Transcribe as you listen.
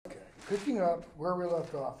picking up where we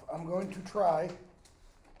left off. I'm going to try,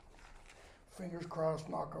 fingers crossed,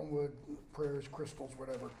 knock on wood, prayers, crystals,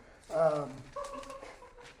 whatever.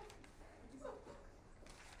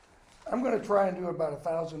 I'm going to try and do about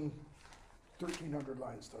 1,000, 1,300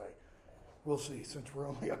 lines today. We'll see, since we're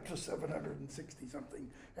only up to 760 something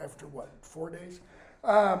after what, 4 days?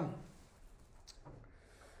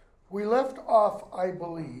 We left off, I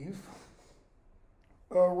believe,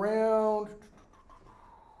 around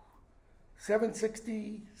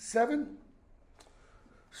 767.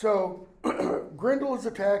 So Grendel is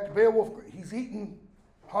attacked. Beowulf, he's eaten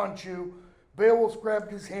Honshu. Beowulf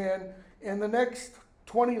grabbed his hand, and the next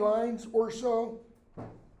 20 lines or so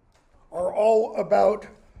are all about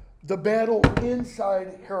the battle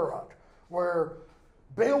inside Heorot, where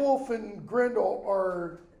Beowulf and Grendel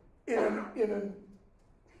are in an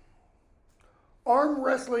arm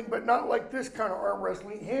wrestling, but not like this kind of arm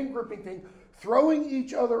wrestling, hand gripping thing, throwing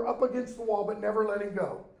each other up against the wall, but never letting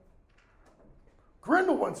go.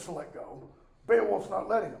 Grendel wants to let go. Beowulf's not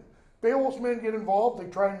letting him. Beowulf's men get involved. They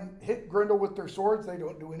try and hit Grendel with their swords. They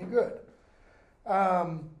don't do any good.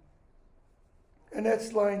 And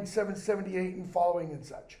that's line 778 and following and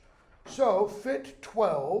such. So, Fit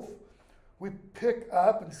 12, we pick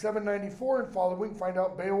up in 794 and following, find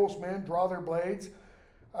out Beowulf's men draw their blades.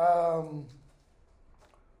 But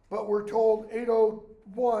we're told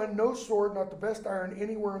 801, no sword, not the best iron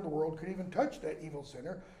anywhere in the world, could even touch that evil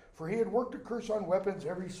sinner, for he had worked a curse on weapons,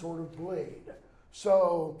 every sort of blade.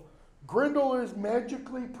 So, Grendel is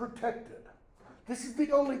magically protected. This is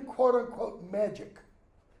the only quote-unquote magic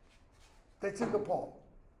that's in the poem.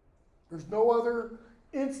 There's no other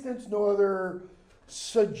instance, no other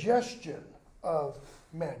suggestion of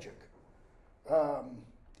magic.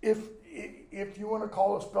 If you want to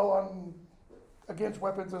call a spell on against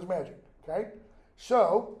weapons as magic, okay?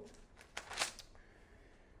 So,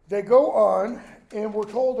 they go on, and we're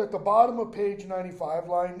told at the bottom of page 95,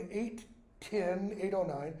 line 810,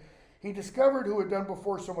 809, he discovered who had done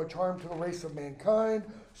before so much harm to the race of mankind,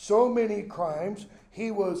 so many crimes,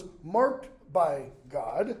 he was marked by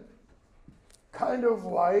God, kind of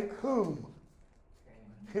like whom?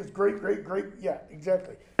 His great, yeah,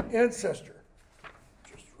 exactly, ancestor.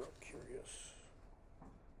 Just real curious.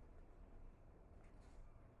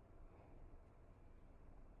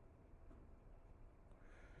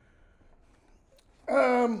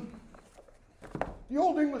 The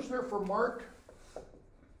Old English there for marked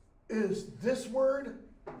is this word,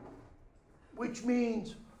 which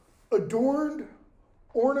means adorned,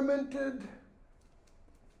 ornamented,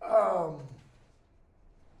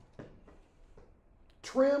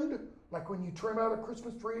 trimmed, like when you trim out a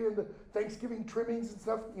Christmas tree and the Thanksgiving trimmings and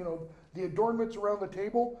stuff, you know, the adornments around the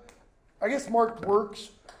table. I guess marked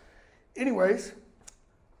works. Anyways,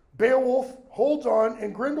 Beowulf holds on,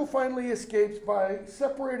 and Grendel finally escapes by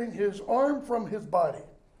separating his arm from his body.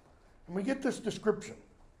 And we get this description.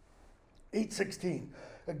 8:16.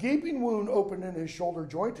 A gaping wound opened in his shoulder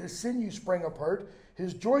joint, his sinews sprang apart,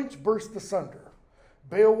 his joints burst asunder.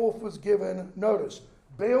 Beowulf was given, notice,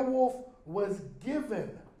 Beowulf was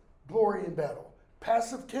given glory in battle.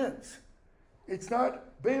 Passive tense. It's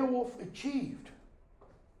not Beowulf achieved.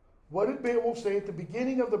 What did Beowulf say at the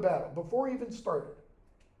beginning of the battle, before he even started?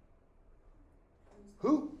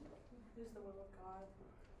 Who? Who's the will of God?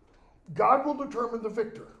 God will determine the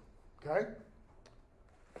victor. Okay?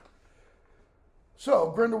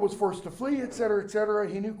 So, Grendel was forced to flee, etc., etc.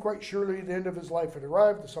 He knew quite surely the end of his life had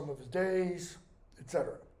arrived, the sum of his days,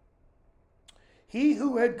 etc. He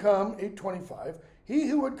who had come, 825, he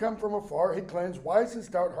who had come from afar had cleansed, wise and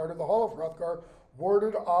stout-hearted, the hall of Hrothgar,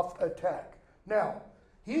 warded off attack. Now,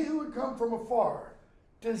 he who had come from afar,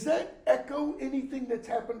 does that echo anything that's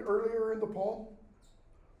happened earlier in the poem?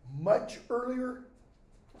 Much earlier?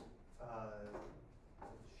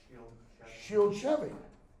 Shield shoving.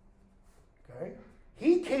 Okay?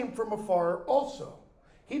 He came from afar also.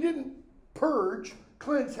 He didn't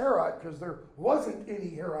cleanse Heorot, because there wasn't any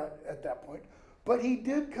Heorot at that point, but he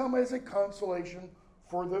did come as a consolation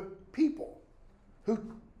for the people who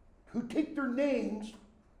take their name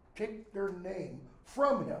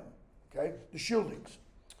from him. Okay? The Shieldings.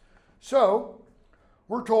 So,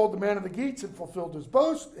 we're told the man of the Geats had fulfilled his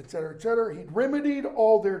boast, etc., etc. He'd remedied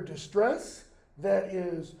all their distress. That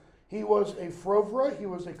is, he was a Frovra, he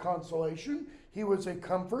was a consolation, he was a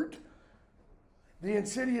comfort. The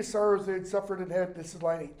insidious sorrows they had suffered and had, this is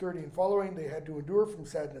line 830 and following, they had to endure from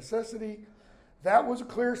sad necessity. That was a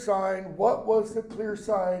clear sign. What was the clear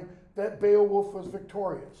sign that Beowulf was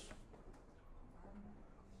victorious?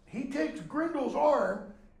 He takes Grendel's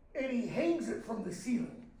arm and he hangs it from the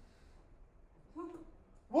ceiling.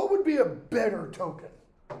 What would be a better token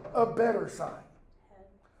a better sign? Head.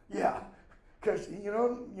 Yeah, because,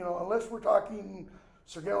 unless we're talking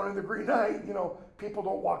Sir Gawain and the Green Knight, people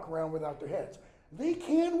don't walk around without their heads. They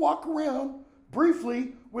can walk around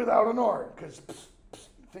briefly without an arm, because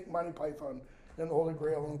think Monty Python and the Holy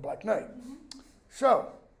Grail and the Black Knight. Mm-hmm.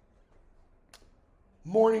 So,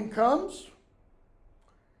 morning comes,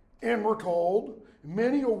 and we're told,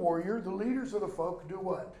 many a warrior, the leaders of the folk, do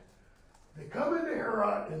what? They come into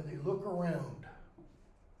Heorot and they look around.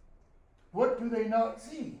 What do they not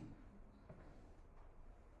see?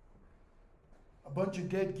 A bunch of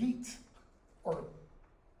dead geats, or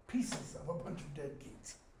pieces of a bunch of dead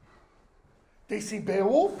geats. They see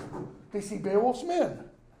Beowulf, they see Beowulf's men.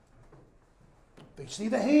 They see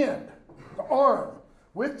the hand, the arm,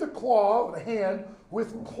 with the claw, the hand,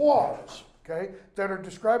 with claws, okay, that are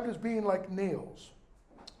described as being like nails,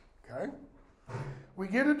 okay? We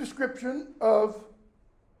get a description of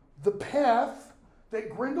the path that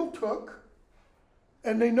Grendel took,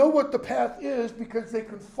 and they know what the path is because they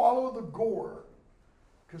can follow the gore.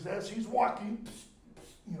 Because as he's walking,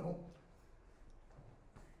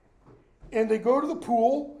 and they go to the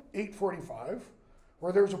pool, 8:45,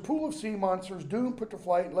 where there's a pool of sea monsters doomed, put to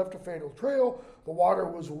flight, and left a fatal trail. The water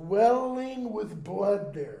was welling with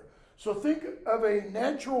blood there. So think of a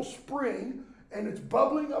natural spring, and it's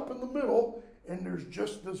bubbling up in the middle, and there's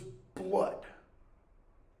just this blood.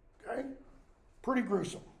 Okay? Pretty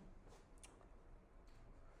gruesome.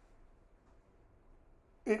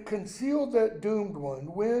 It concealed that doomed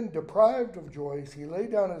one when, deprived of joys, he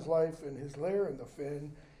laid down his life in his lair in the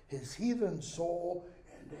fen, his heathen soul,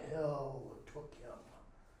 and hell took him.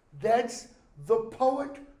 That's the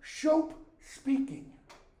poet Schope speaking.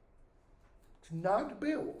 It's not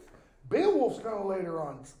Beowulf. Beowulf's going to later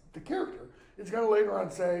on, the character, is going to later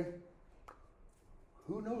on say,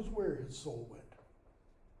 who knows where his soul went?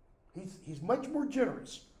 He's much more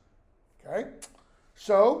generous. Okay?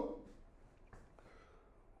 So,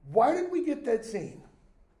 why did we get that scene?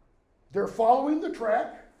 They're following the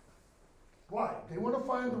track. Why? They want to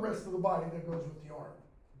find the rest of the body that goes with the arm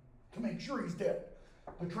to make sure he's dead.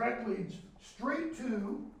 The track leads straight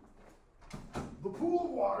to the pool of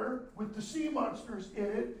water with the sea monsters in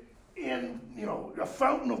it and, a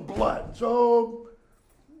fountain of blood. So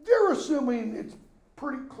they're assuming it's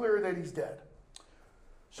pretty clear that he's dead.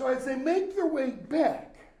 So as they make their way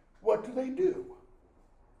back, what do?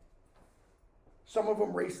 Some of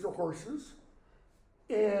them race their horses,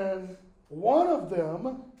 and one of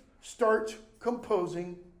them starts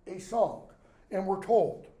composing a song. And we're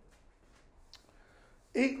told,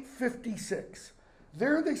 8:56,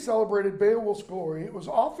 there they celebrated Beowulf's glory. It was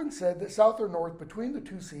often said that south or north, between the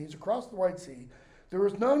two seas, across the wide sea, there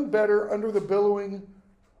was none better under the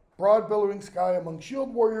broad billowing sky among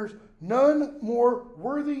shield warriors, none more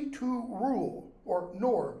worthy to rule,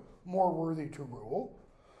 nor more worthy to rule.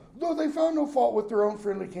 Though they found no fault with their own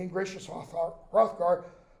friendly king, gracious Hrothgar,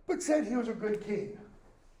 but said he was a good king.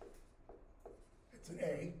 It's an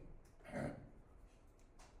A.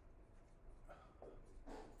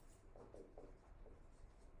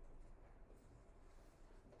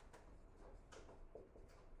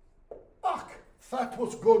 Ach, that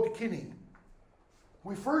was good king.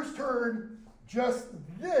 We first heard just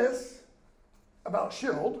this about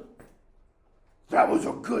Scyld. That was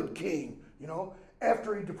a good king,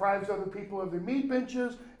 after he deprives other people of their meat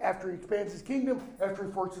benches, after he expands his kingdom, after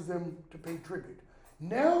he forces them to pay tribute.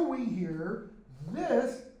 Now we hear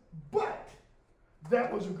this, but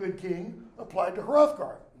that was a good king applied to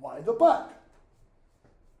Hrothgar. Why the but?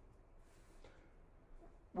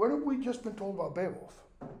 What have we just been told about Beowulf?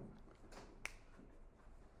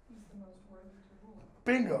 He's the most worthy to rule.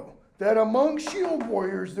 Bingo. That among shield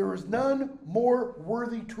warriors there is none more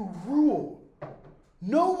worthy to rule.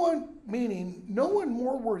 No one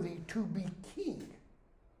more worthy to be king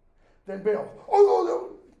than Beowulf. Oh,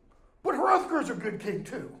 no, but Hrothgar's a good king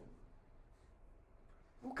too.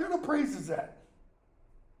 What kind of praise is that?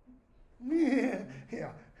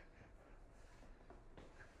 Yeah.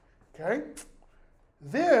 Okay.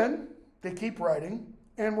 Then they keep writing,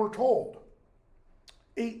 and we're told,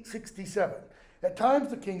 8:67. At times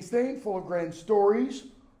the king stayed full of grand stories.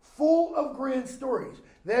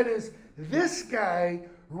 That is, this guy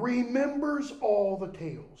remembers all the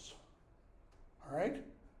tales. All right?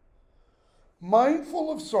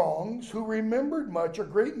 Mindful of songs, who remembered much, a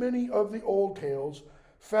great many of the old tales,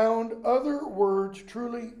 found other words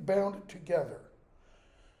truly bound together.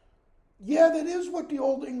 Yeah, that is what the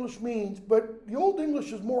Old English means, but the Old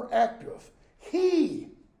English is more active. He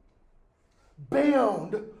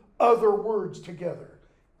bound other words together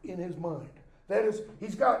in his mind. That is,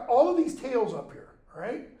 he's got all of these tales up here,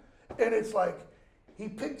 right? And it's like he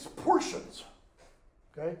picks portions.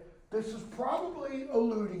 Okay? This is probably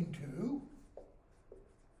alluding to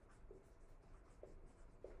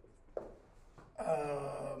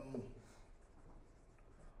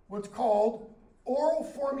what's called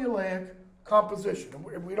oral formulaic composition.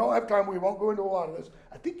 And we don't have time, we won't go into a lot of this.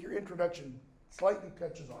 I think your introduction slightly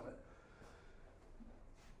touches on it.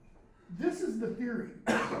 This is the theory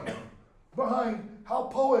behind how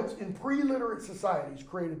poets in pre-literate societies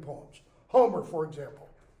created poems. Homer, for example.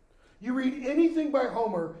 You read anything by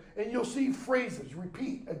Homer, and you'll see phrases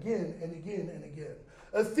repeat again and again and again.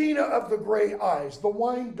 Athena of the gray eyes, the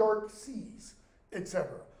wine-dark seas, etc.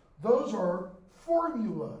 Those are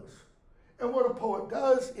formulas. And what a poet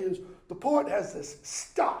does is, the poet has this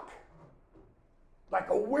stock, like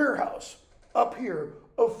a warehouse up here,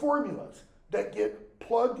 of formulas that get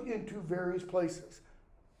plugged into various places.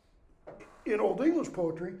 In Old English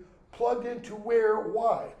poetry, plugged into where,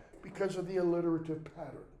 why? Because of the alliterative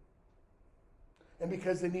pattern. And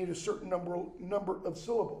because they need a certain number of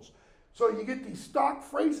syllables. So you get these stock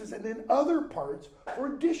phrases, and then other parts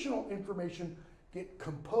for additional information get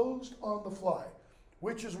composed on the fly,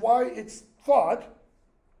 which is why it's thought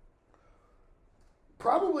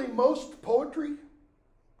probably most poetry,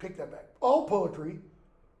 take that back, all poetry,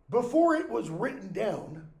 before it was written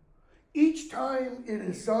down, each time it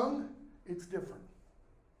is sung, it's different.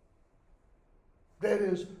 That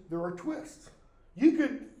is, there are twists. You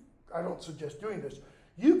could, I don't suggest doing this,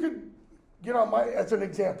 you could get on my, as an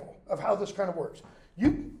example of how this kind of works.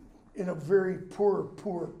 You, in a very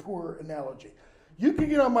poor analogy, you can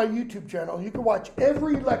get on my YouTube channel, you can watch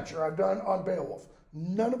every lecture I've done on Beowulf.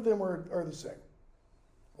 None of them are the same.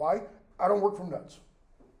 Why? I don't work from notes.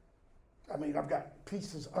 I mean, I've got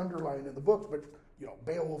pieces underlined in the books, but you know,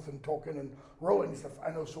 Beowulf and Tolkien and Rowling and stuff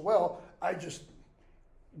I know so well,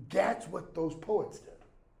 that's what those poets did.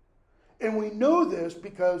 And we know this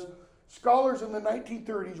because scholars in the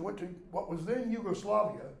 1930s went to what was then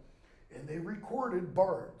Yugoslavia, and they recorded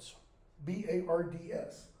bards,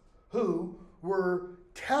 B-A-R-D-S, who were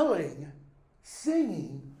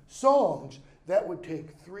singing songs that would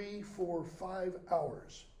take 3, 4, 5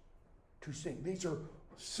 hours to sing. These are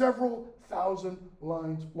several thousand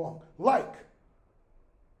lines long, like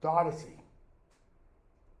the Odyssey.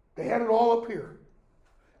 They had it all up here.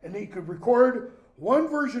 And they could record one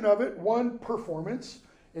version of it, one performance,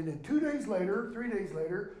 and then 2 days later, 3 days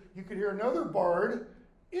later, you could hear another bard.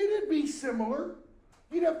 It'd be similar.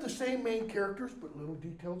 You'd have the same main characters, but little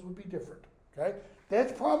details would be different. Okay?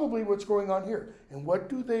 That's probably what's going on here. And what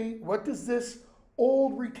does this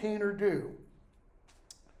old retainer do?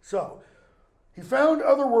 So, he found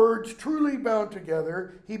other words truly bound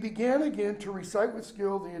together. He began again to recite with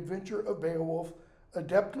skill the adventure of Beowulf,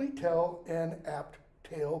 adeptly tell an apt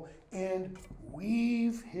tale, and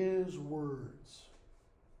weave his words.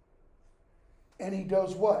 And he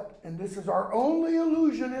does what? And this is our only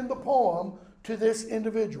allusion in the poem to this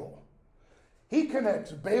individual. He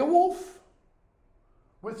connects Beowulf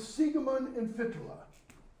with Siegmund and Fitela.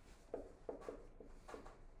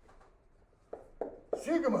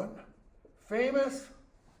 Siegmund, famous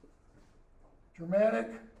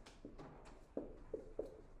Germanic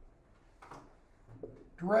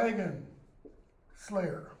dragon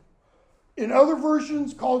slayer. In other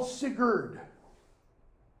versions called Sigurd.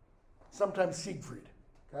 Sometimes Siegfried.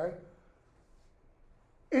 Okay?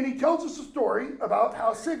 And he tells us a story about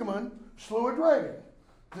how Siegmund slew a dragon.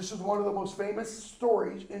 This is one of the most famous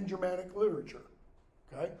stories in Germanic literature.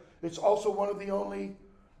 Okay? It's also one of the only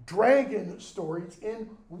dragon stories in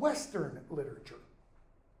Western literature.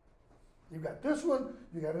 You've got this one,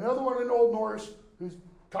 you got another one in Old Norse who's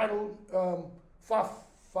titled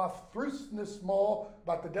Fafnir Small,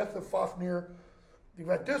 about the death of Fafnir. You've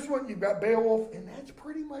got this one, you've got Beowulf, and that's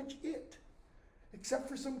pretty much it. Except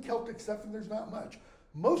for some Celtic stuff, and there's not much.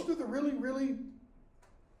 Most of the really, really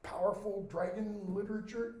powerful dragon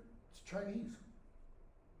literature is Chinese.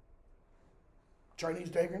 Chinese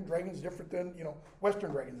dragons different than,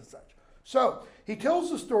 Western dragons and such. So, he tells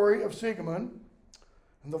the story of Siegmund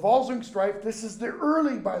and the Volsung strife. This is the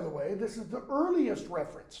earliest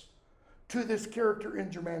reference to this character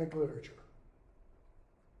in Germanic literature.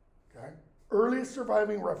 Okay? Earliest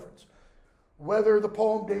surviving reference. Whether the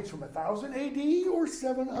poem dates from 1000 AD or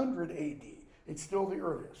 700 AD, it's still the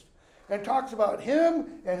earliest. And talks about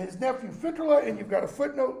him and his nephew Fitela, and you've got a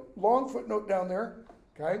footnote, long footnote down there,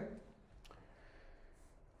 okay?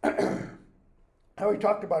 How he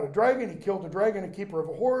talked about a dragon, he killed a dragon, a keeper of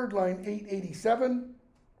a hoard, line 887.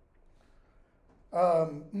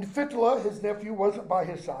 Fitela, his nephew, wasn't by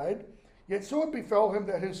his side, yet so it befell him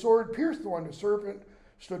that his sword pierced the one, the serpent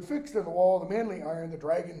stood fixed in the wall, the manly iron, the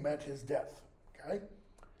dragon met his death. Okay?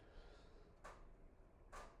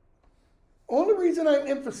 Only reason I'm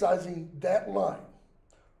emphasizing that line,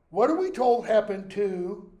 what are we told happened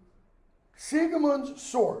to Siegmund's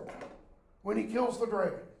sword when he kills the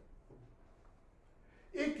dragon?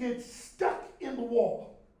 It gets stuck in the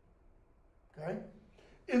wall. Okay?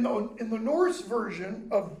 In the Norse version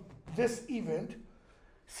of this event,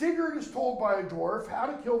 Sigurd is told by a dwarf how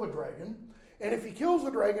to kill the dragon, and if he kills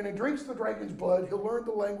the dragon and drinks the dragon's blood, he'll learn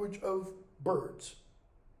the language of birds.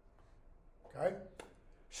 Okay?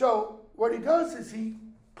 So what he does is he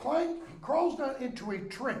crawls down into a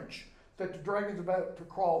trench that the dragon's about to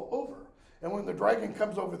crawl over. And when the dragon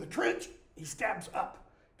comes over the trench, he stabs up,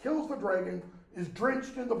 kills the dragon, is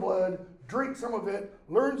drenched in the blood, drinks some of it,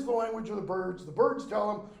 learns the language of the birds. The birds tell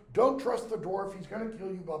him, don't trust the dwarf, he's going to kill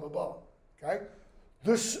you, blah, blah, blah. Okay?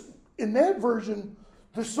 In that version,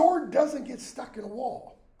 the sword doesn't get stuck in a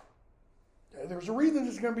wall. Okay? There's a reason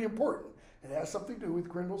this is going to be important. It has something to do with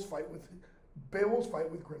Beowulf's fight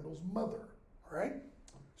with Grendel's mother. All right?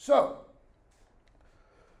 So,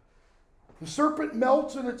 the serpent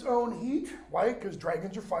melts in its own heat. Why? Because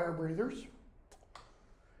dragons are fire breathers.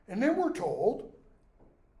 And then we're told,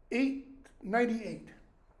 898.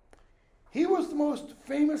 He was the most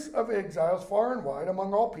famous of exiles far and wide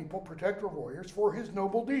among all people, protector of warriors, for his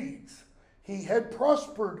noble deeds. He had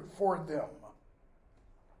prospered for them.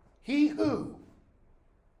 He who?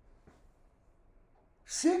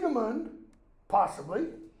 Siegmund, possibly,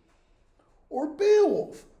 or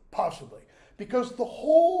Beowulf, possibly. Because the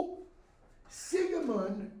whole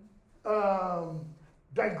Siegmund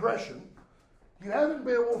digression, you have in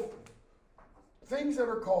Beowulf things that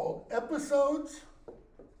are called episodes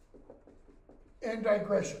and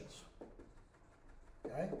digressions.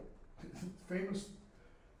 Okay? Famous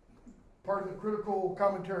part of the critical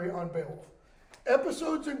commentary on Beowulf.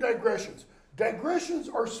 Episodes and digressions. Digressions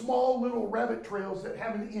are small little rabbit trails that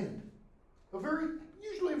have an end.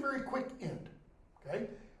 Usually a very quick end. Okay?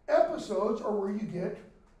 Episodes are where you get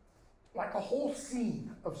like a whole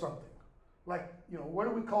scene of something. Like, what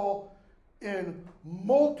do we call in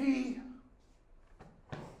multi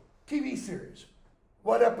TV series?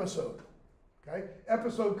 What episode? Okay?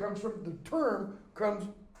 Episode the term comes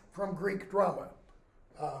from Greek drama.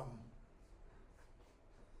 I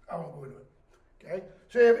won't go into it. Okay?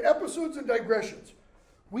 So you have episodes and digressions.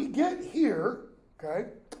 We get here, okay,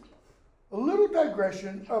 a little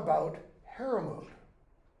digression about Hermod.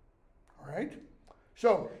 All right?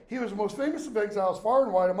 So, he was the most famous of exiles, far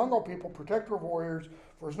and wide, among all people, protector of warriors.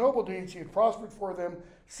 For his noble deeds, he had prospered for them,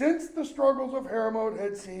 since the struggles of Hermod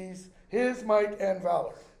had seized his might and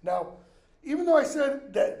valor. Now, even though I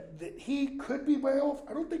said that he could be Beowulf,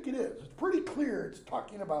 I don't think it is. It's pretty clear it's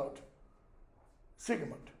talking about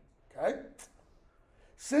Siegmund. Okay?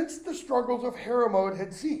 Since the struggles of Hermod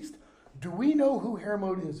had ceased. Do we know who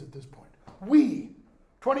Hermod is at this point? We,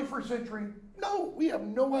 21st century, no, we have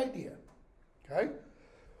no idea. Okay?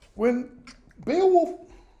 When Beowulf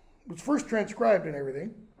was first transcribed and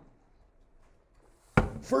everything,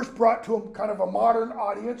 first brought to kind of a modern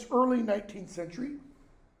audience, early 19th century,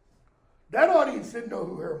 that audience didn't know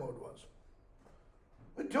who Hermod was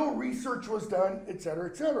until research was done, etc.,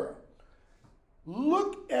 etc.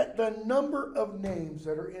 Look at the number of names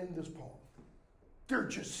that are in this poem. They're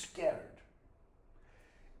just scattered.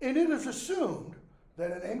 And it is assumed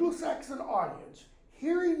that an Anglo-Saxon audience,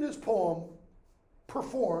 hearing this poem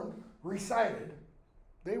performed, recited,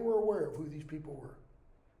 they were aware of who these people were.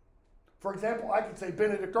 For example, I could say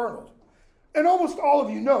Benedict Arnold. And almost all of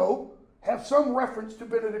you have some reference to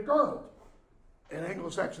Benedict Arnold. An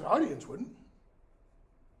Anglo-Saxon audience wouldn't.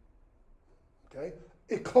 Okay?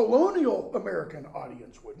 A colonial American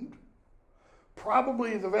audience wouldn't.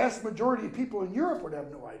 Probably the vast majority of people in Europe would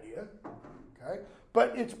have no idea. Okay?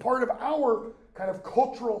 But it's part of our kind of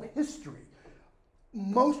cultural history.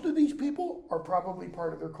 Most of these people are probably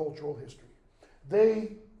part of their cultural history.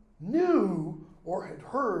 They knew or had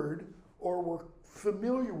heard or were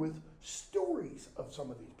familiar with stories of some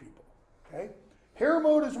of these people. Okay?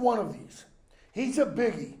 Hermod is one of these. He's a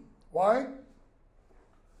biggie. Why?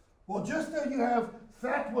 Well, just as you have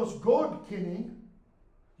Thaplos Godkinning,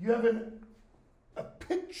 you have a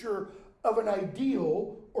picture of an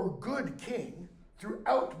ideal or good king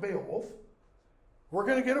throughout Beowulf. We're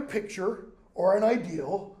going to get a picture or an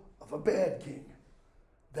ideal of a bad king.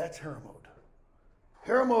 That's Hermod.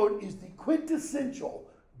 Hermod is the quintessential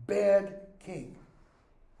bad king.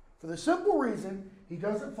 For the simple reason, he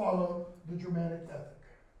doesn't follow the Germanic ethic.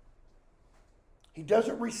 He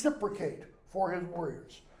doesn't reciprocate for his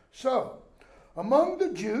warriors. So, among the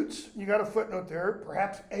Jutes, you got a footnote there,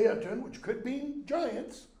 perhaps Eoten, which could be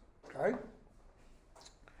giants, okay?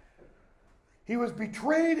 He was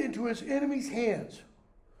betrayed into his enemy's hands.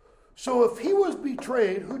 So if he was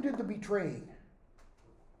betrayed, who did the betraying?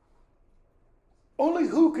 Only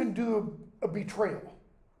who can do a betrayal?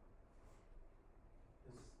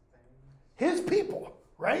 His people,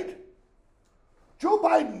 right? Joe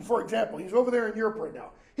Biden, for example, he's over there in Europe right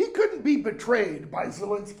now. He couldn't be betrayed by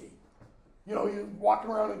Zelensky. You know, he was walking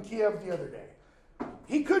around in Kiev the other day.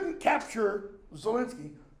 He couldn't capture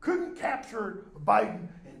Zelensky, couldn't capture Biden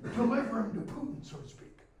and deliver him to Putin, so to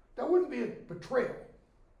speak. That wouldn't be a betrayal,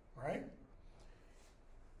 right?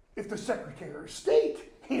 If the Secretary of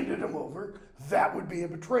State handed him over, that would be a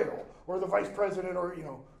betrayal. Or the Vice President, or, you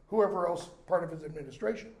know, whoever else part of his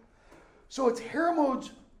administration. So it's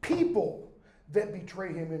Hermod's people that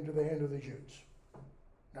betray him into the hand of the Jews.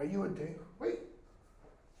 Now you would think, wait,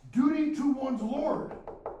 duty to one's Lord,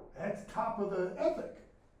 that's top of the ethic.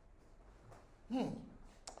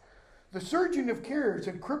 The surging of cares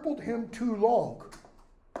had crippled him too long.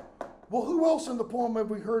 Well, who else in the poem have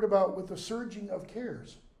we heard about with the surging of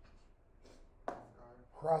cares?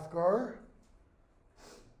 Hrothgar.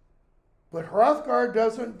 But Hrothgar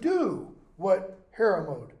doesn't do what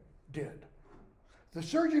Hermod did. The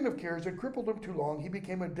surging of cares had crippled him too long. He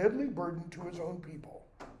became a deadly burden to his own people.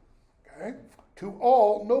 Okay? To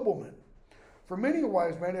all noblemen. For many a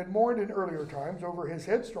wise man had mourned in earlier times over his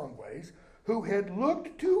headstrong ways, who had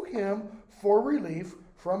looked to him for relief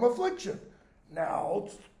from affliction. Now,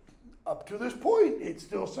 up to this point, it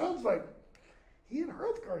still sounds like he and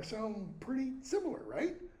Hrothgar sound pretty similar,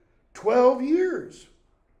 right? 12 years.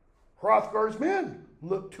 Hrothgar's men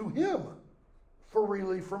looked to him for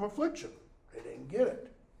relief from affliction. They didn't get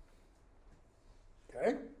it.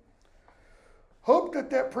 Okay? Hoped that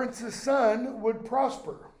that prince's son would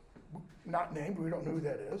prosper. Not named, we don't know who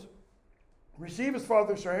that is. Receive his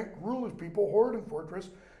father's rank, rule his people, hoard and fortress,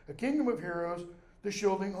 a kingdom of heroes, the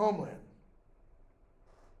shielding homeland.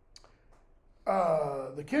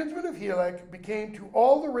 The kinsman of Helek became to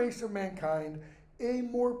all the race of mankind a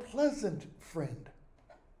more pleasant friend.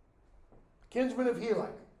 Kinsman of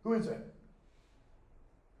Helek, who is it?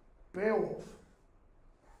 Beowulf.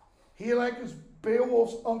 Helek is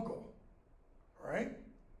Beowulf's uncle, right?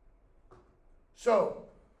 So,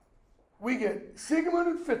 we get Sigmund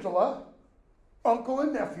and Fitela, uncle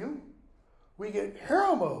and nephew. We get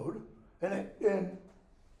Hermod, and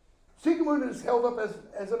Sigmund is held up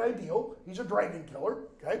as an ideal. He's a dragon killer,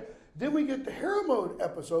 okay? Then we get the Hermod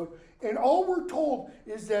episode, and all we're told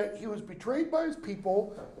is that he was betrayed by his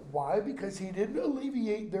people. Why? Because he didn't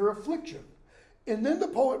alleviate their affliction. And then the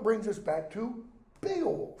poet brings us back to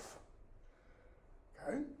Beowulf.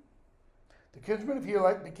 Okay? The kinsman of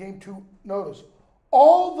Helek became to, notice,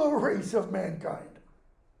 all the race of mankind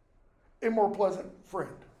a more pleasant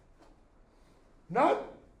friend. Not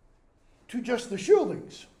to just the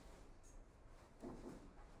shieldings.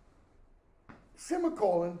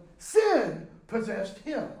 Semicolon, sin possessed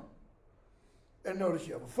him. And notice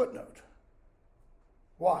you have a footnote.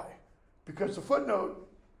 Why? Because the footnote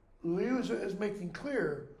Leusa is making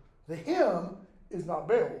clear the him is not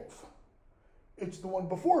Beowulf. It's the one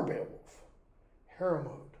before Beowulf,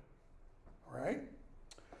 Hermod. All right?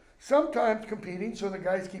 Sometimes competing, so the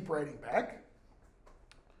guys keep writing back.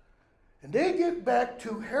 And they get back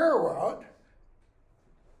to Herod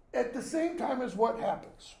at the same time as what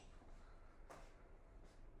happens.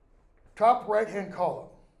 Top right-hand column.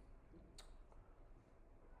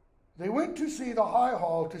 They went to see the high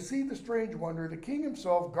hall, to see the strange wonder. The king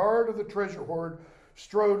himself, guard of the treasure hoard,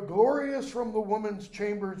 strode glorious from the woman's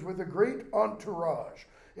chambers with a great entourage,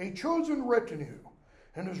 a chosen retinue,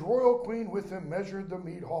 and his royal queen with him measured the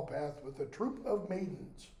mead hall path with a troop of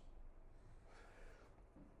maidens.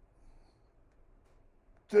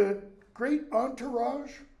 The great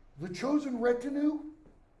entourage, the chosen retinue.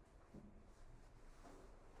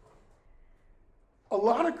 A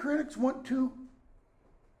lot of critics want to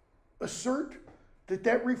assert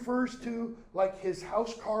that refers to like his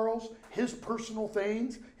housecarls, his personal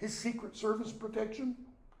things, his Secret Service protection.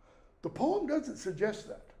 The poem doesn't suggest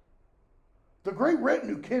that. The great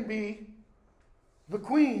retinue can be the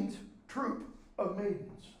queen's troop of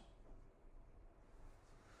maidens.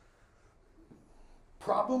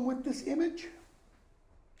 Problem with this image?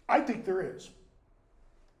 I think there is.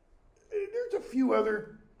 There's a few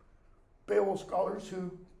other Beowulf scholars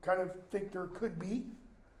who kind of think there could be,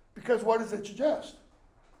 because what does it suggest?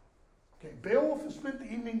 Okay, Beowulf has spent the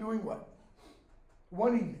evening doing what?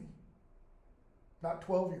 One evening. Not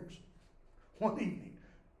 12 years. One evening.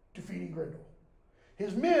 Defeating Grendel.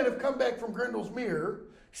 His men have come back from Grendel's Mere,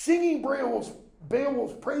 singing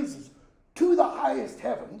Beowulf's praises to the highest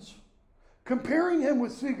heavens, comparing him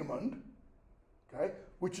with Sigmund, okay,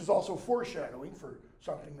 which is also foreshadowing for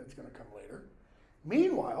something that's going to come later.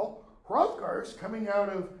 Meanwhile, Hrothgar's coming out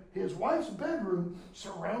of his wife's bedroom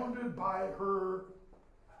surrounded by her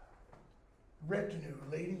retinue,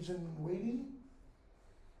 ladies in waiting.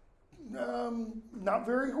 Not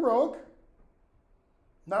very heroic,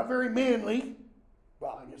 not very manly.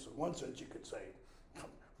 Well, I guess in one sense you could say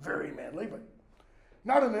very manly, but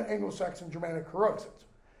not in an Anglo-Saxon Germanic heroic sense.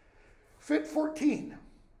 Fit 14.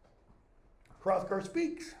 Hrothgar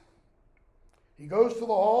speaks. He goes to the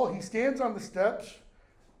hall, he stands on the steps,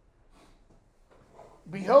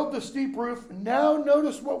 beheld the steep roof. Now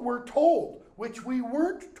notice what we're told, which we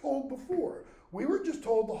weren't told before. We were just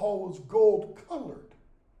told the hall was gold colored,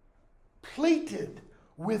 plated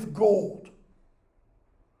with gold.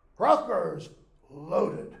 Hrothgar's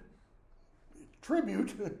loaded.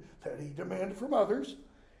 Tribute that he demanded from others.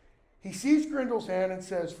 He sees Grendel's hand and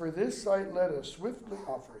says, "For this sight let us swiftly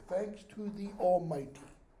offer thanks to the Almighty.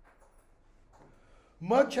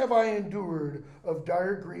 Much have I endured of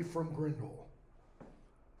dire grief from Grendel.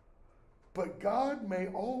 But God may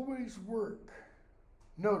always work."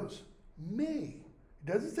 Notice, may.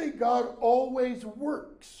 It doesn't say God always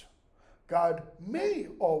works. God may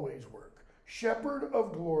always work. Shepherd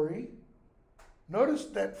of glory. Notice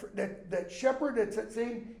that shepherd, it's that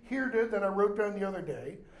same here did that I wrote down the other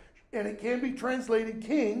day. And it can be translated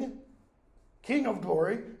king, king of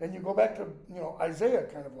glory. And you go back to, Isaiah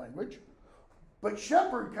kind of language. But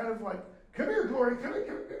shepherd kind of like, come here, glory, come here,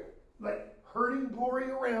 come here. Like herding glory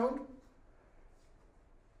around.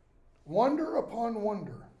 Wonder upon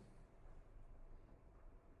wonder.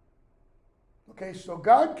 Okay, so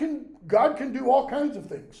God can do all kinds of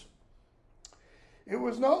things. It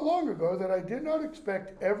was not long ago that I did not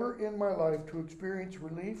expect ever in my life to experience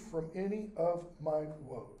relief from any of my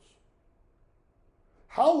woes.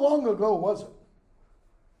 How long ago was it?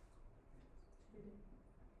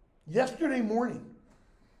 Yesterday morning.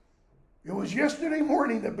 It was yesterday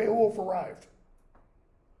morning that Beowulf arrived.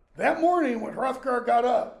 That morning when Hrothgar got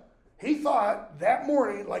up, he thought that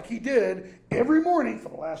morning, like he did every morning for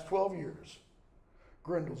the last 12 years,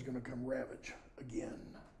 Grendel's going to come ravage again.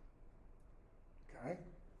 Okay?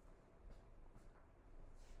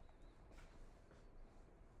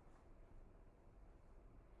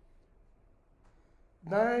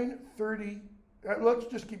 $9:30. Let's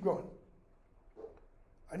just keep going.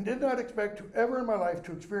 I did not expect to ever in my life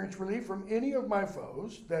to experience relief from any of my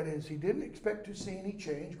foes. That is, he didn't expect to see any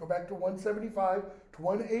change. Go back to 175 to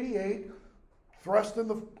 188, thrust in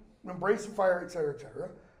the embrace of fire, etc., etc.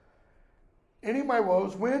 Any of my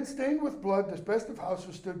woes, when stained with blood, this best of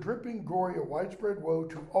houses stood dripping, gory, a widespread woe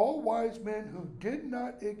to all wise men who did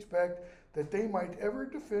not expect that they might ever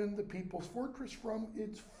defend the people's fortress from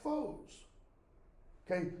its foes.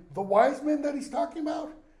 Okay, the wise men that he's talking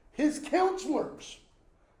about, his counselors,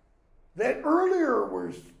 that earlier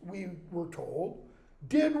we were told,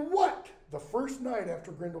 did what the first night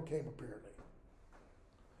after Grendel came, apparently?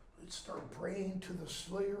 Let's start praying to the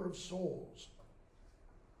slayer of souls.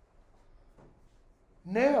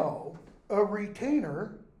 Now, a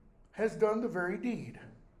retainer has done the very deed,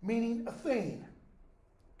 meaning a thane.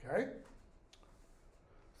 Okay?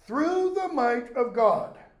 Through the might of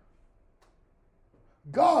God.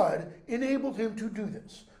 God enabled him to do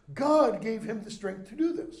this. God gave him the strength to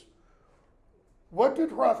do this. What did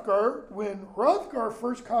Hrothgar, when Hrothgar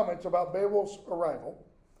first comments about Beowulf's arrival,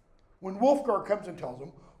 when Wulfgar comes and tells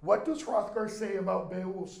him, what does Hrothgar say about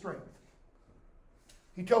Beowulf's strength?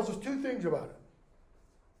 He tells us two things about it.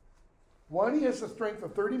 One, he has the strength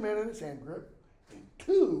of 30 men in his hand grip. And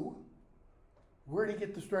two, where did he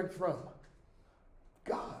get the strength from?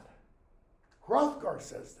 God. Hrothgar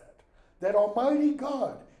says that Almighty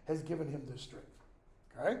God has given him this strength.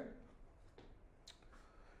 Okay?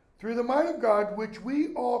 Through the might of God, which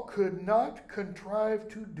we all could not contrive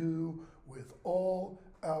to do with all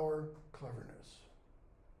our cleverness.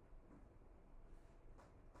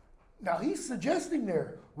 Now he's suggesting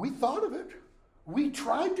there, we thought of it. We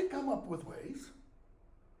tried to come up with ways,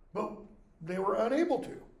 but they were unable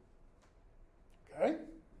to. Okay?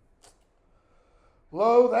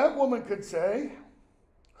 Lo, that woman could say,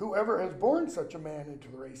 whoever has borne such a man into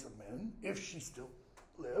the race of men, if she still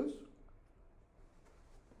lives.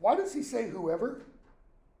 Why does he say whoever?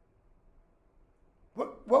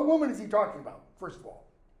 What woman is he talking about, first of all?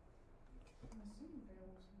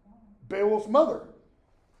 Beowulf's mother.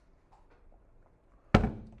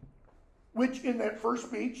 Which in that first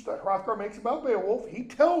speech that Hrothgar makes about Beowulf, he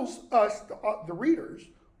tells us, the readers,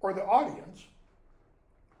 or the audience,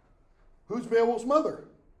 who's Beowulf's mother?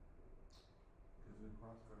 Is it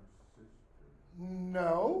Hrothgar's sister?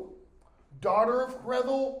 No. Daughter of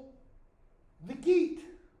Hrethel the Geat.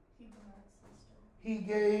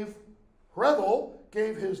 Hrethel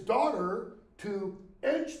gave his daughter to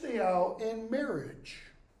ENGL in marriage.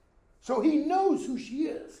 So he knows who she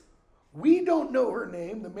is. We don't know her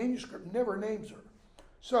name. The manuscript never names her.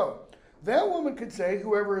 So that woman could say,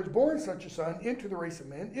 whoever has born such a son into the race of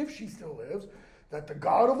men, if she still lives, that the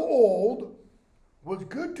God of old was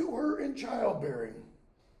good to her in childbearing.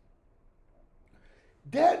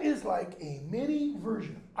 That is like a mini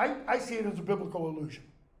version. I see it as a biblical allusion.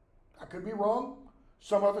 I could be wrong.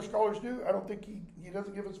 Some other scholars do. I don't think he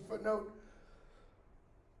doesn't give us a footnote.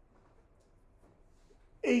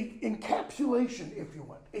 A encapsulation, if you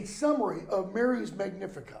want, a summary of Mary's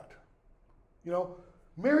Magnificat. You know,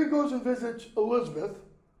 Mary goes and visits Elizabeth.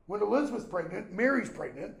 When Elizabeth's pregnant, Mary's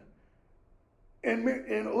pregnant. And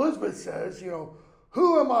Elizabeth says, you know,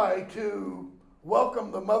 who am I to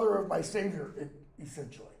welcome the mother of my Savior,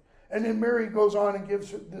 essentially. And then Mary goes on and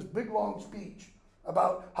gives this big, long speech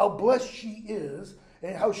about how blessed she is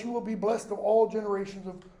and how she will be blessed of all generations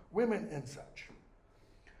of women and such.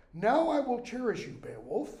 Now I will cherish you,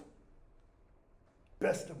 Beowulf,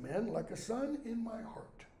 best of men, like a son in my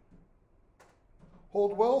heart.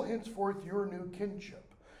 Hold well henceforth your new kinship.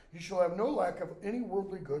 You shall have no lack of any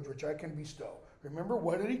worldly goods which I can bestow. Remember,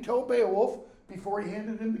 what did he tell Beowulf before he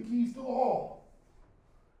handed him the keys to the hall?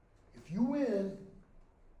 If you win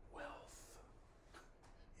wealth,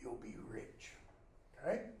 you'll be rich.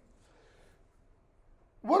 Okay?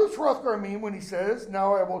 What does Hrothgar mean when he says,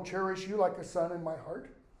 now I will cherish you like a son in my heart?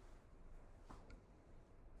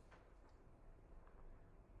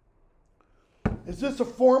 Is this a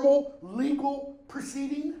formal legal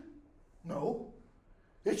proceeding? No.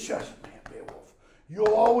 It's just, man, Beowulf,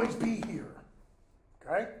 you'll always be here.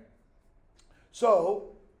 Okay?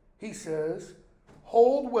 So, he says,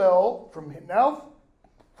 hold well from now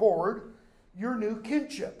forward your new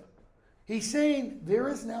kinship. He's saying there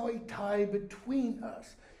is now a tie between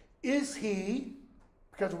us. Is he,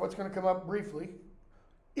 because of what's going to come up briefly,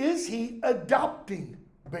 is he adopting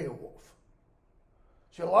Beowulf?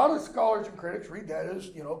 See, a lot of scholars and critics read that as,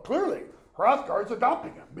 you know, clearly Hrothgar's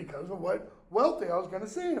adopting him because of what Wealhtheow is going to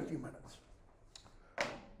say in a few minutes.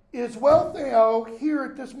 Is Wealhtheow here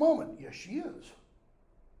at this moment? Yes, she is.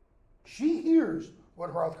 She hears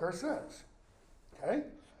what Hrothgar says. Okay?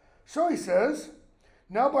 So he says,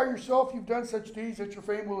 now by yourself you've done such deeds that your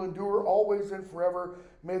fame will endure always and forever.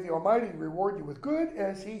 May the Almighty reward you with good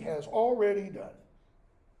as he has already done.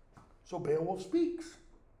 So Beowulf speaks.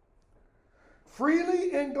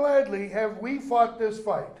 Freely and gladly have we fought this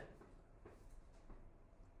fight.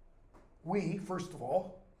 We, first of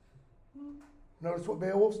all. Notice what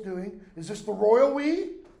Beowulf's doing. Is this the royal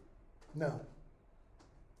we? No.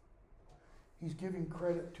 He's giving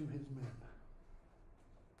credit to his men.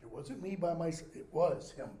 It wasn't me by myself. It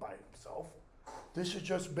was him by himself. This is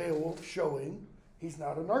just Beowulf showing he's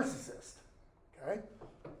not a narcissist. Okay?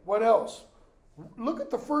 What else? Look at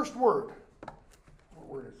the first word. What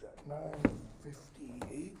word is that?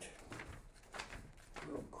 958.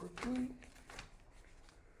 Real quickly.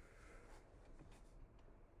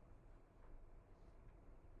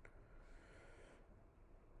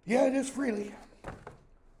 Yeah, it is freely.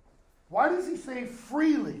 Why does he say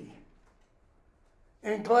freely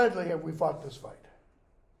and gladly have we fought this fight?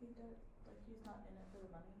 He does, like he's not in it for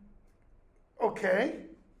the money. Okay.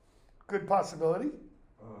 Good possibility.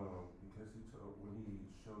 Because he told, when he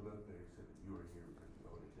showed up there, he said that you were here because you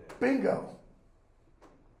owed a debt. Bingo.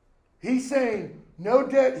 He's saying, no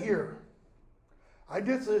debt here. I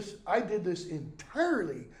did this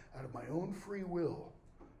entirely out of my own free will.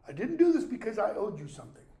 I didn't do this because I owed you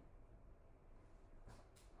something.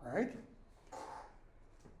 All right?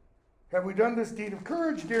 Have we done this deed of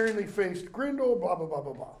courage, daringly faced Grendel, blah, blah, blah,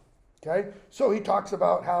 blah, blah. Okay? So he talks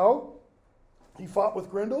about how he fought with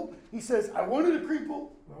Grendel. He says, I wanted to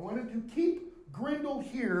keep Grendel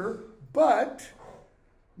here, but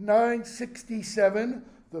 967,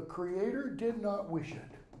 the Creator did not wish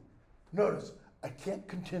it. Notice, I can't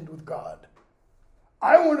contend with God.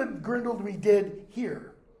 I wanted Grendel to be dead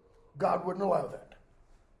here. God wouldn't allow that.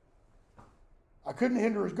 I couldn't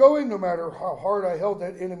hinder his going, no matter how hard I held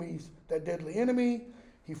that deadly enemy.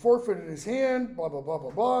 He forfeited his hand, blah, blah, blah, blah,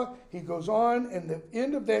 blah. He goes on, and the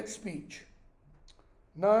end of that speech,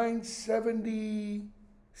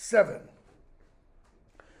 977.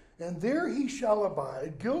 And there he shall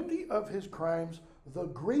abide, guilty of his crimes, the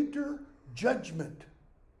greater judgment.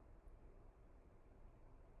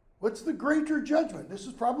 What's the greater judgment? This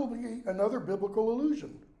is probably another biblical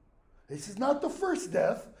allusion. This is not the first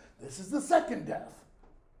death. This is the second death,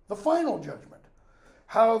 the final judgment.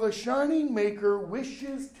 How the shining maker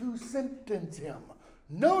wishes to sentence him.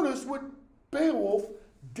 Notice what Beowulf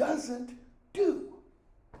doesn't do.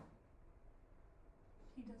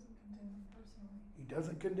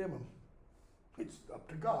 doesn't condemn him. It's up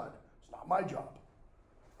to God. It's not my job.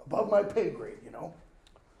 Above my pay grade, you know.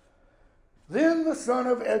 Then the son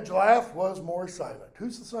of Edgelaf was more silent.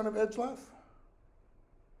 Who's the son of Edgelaf?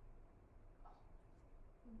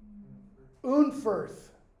 Unferth.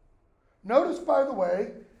 Notice, by the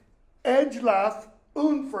way, Edgelaf,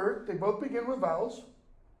 Unferth, they both begin with vowels.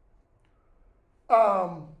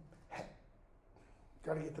 Got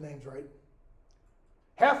to get the names right.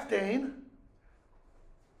 Halfdane,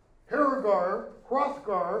 Hrothgar,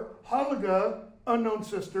 Hrothgar, Halaga, unknown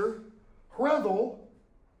sister, Hrethel,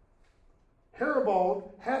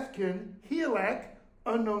 Haribald, Hathkin, Helak,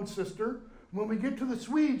 unknown sister. When we get to the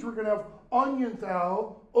Swedes, we're going to have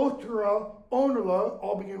Onyenthal, Otra, Onela,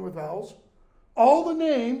 all begin with vowels. All the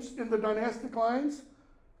names in the dynastic lines,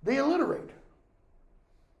 they alliterate.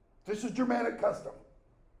 This is Germanic custom.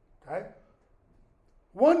 Okay?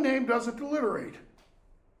 One name doesn't alliterate.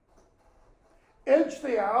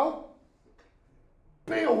 Ejtheow,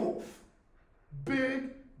 Beowulf. Big,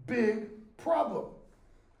 big problem.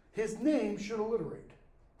 His name should alliterate.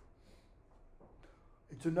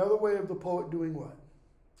 It's another way of the poet doing what?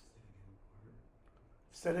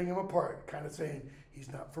 Setting him apart, kind of saying,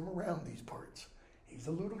 he's not from around these parts. He's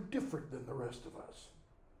a little different than the rest of us.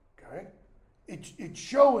 Okay? It's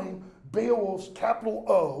showing Beowulf's capital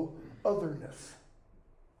O otherness.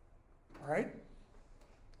 All right?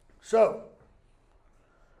 So,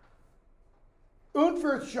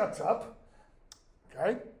 Unferth shuts up.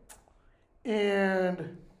 Okay?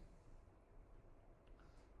 And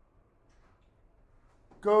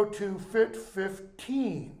go to Fit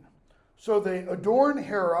 15. So they adorn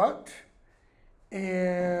Heorot,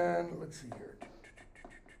 and let's see here.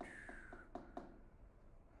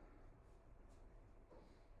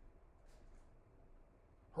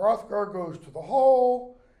 Hrothgar goes to the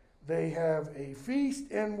hall. They have a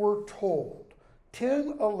feast, and we're told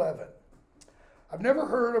 10:11. I've never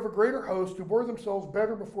heard of a greater host who bore themselves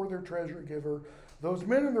better before their treasure giver. Those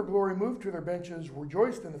men in their glory moved to their benches,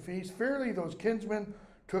 rejoiced in the feast. Fairly, those kinsmen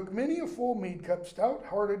took many a full mead cup,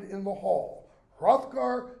 stout-hearted in the hall.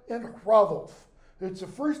 Hrothgar and Hrothulf. It's the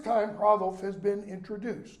first time Hrothulf has been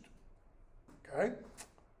introduced. Okay?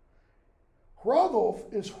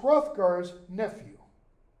 Hrothulf is Hrothgar's nephew.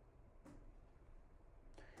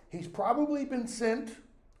 He's probably been sent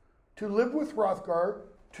to live with Hrothgar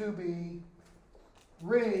to be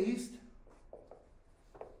raised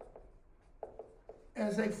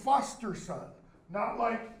as a foster son. Not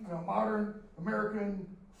like modern American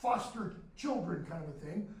foster children kind of a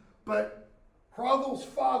thing, but Hrothulf's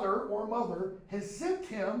father or mother has sent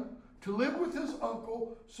him to live with his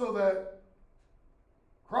uncle so that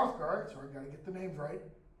Hrothgar, sorry, I got to get the names right,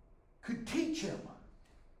 could teach him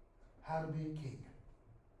how to be a king,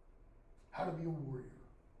 how to be a warrior.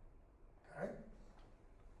 Okay?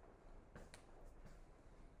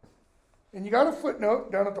 And you got a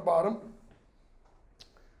footnote down at the bottom.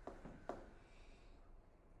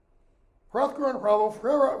 Hrothgar and Hrothulf,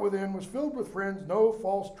 Heorot within was filled with friends. No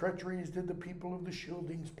false treacheries did the people of the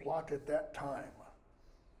Scyldings plot at that time.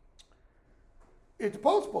 It's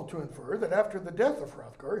possible to infer that after the death of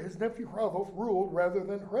Hrothgar, his nephew Hrothulf ruled rather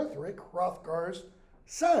than Hrethric, Hrothgar's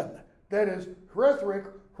son. That is, Hrethric,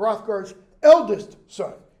 Hrothgar's eldest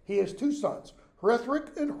son. He has two sons,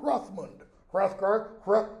 Hrethric and Hrothmund. Hrothgar,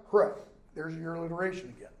 Hreth. There's your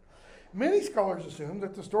alliteration again. Many scholars assume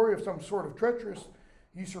that the story of some sort of treacherous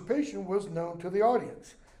usurpation was known to the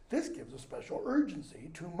audience. This gives a special urgency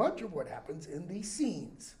to much of what happens in these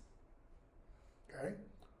scenes. Okay?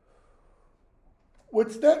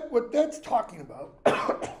 What that's talking about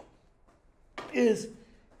is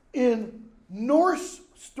in Norse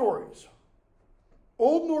stories,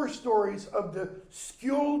 Old Norse stories of the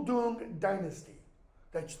Skjoldung dynasty.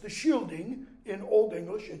 That's the Scylding in Old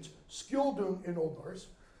English. It's Skjoldung in Old Norse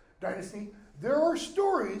dynasty. There are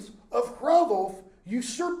stories of Hrothulf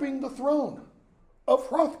usurping the throne of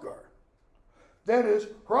Hrothgar. That is,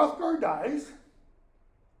 Hrothgar dies,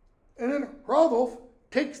 and then Hrothulf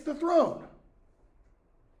takes the throne.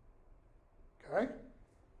 Okay?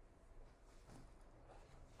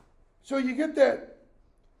 So you get that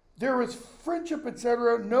there was friendship,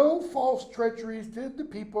 etc. No false treacheries did the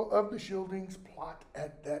people of the Scyldings plot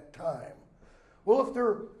at that time. Well, if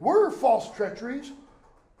there were false treacheries,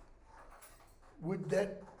 would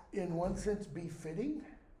that in one sense be fitting?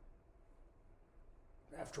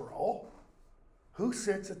 After all, who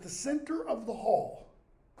sits at the center of the hall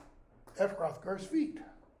at Hrothgar's feet?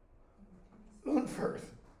 Unferth,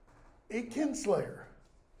 a kinslayer.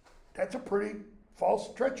 That's a pretty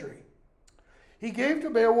false treachery. He gave to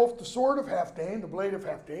Beowulf the sword of Halfdane, the blade of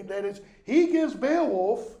Halfdane. That is, he gives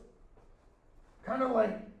Beowulf kind of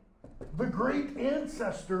like the great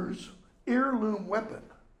ancestors' heirloom weapon.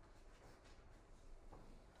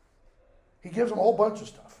 He gives them a whole bunch of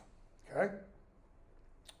stuff, okay?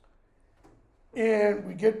 And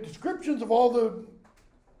we get descriptions of all the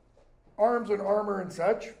arms and armor and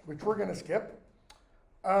such, which we're going to skip.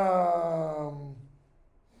 Go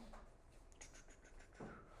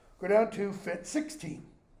down to fit 16.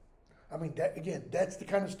 I mean, that, again, that's the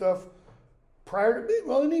kind of stuff prior to,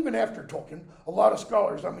 well, and even after Tolkien, a lot of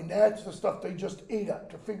scholars, I mean, that's the stuff they just ate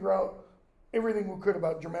up to figure out everything we could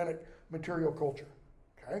about Germanic material culture,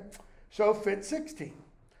 okay? So, fit 16.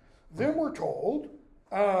 Then we're told,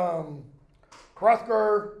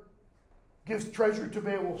 Hrothgar gives treasure to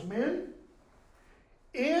Beowulf's men,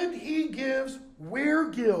 and he gives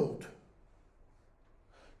Weregild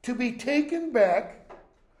to be taken back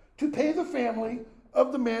to pay the family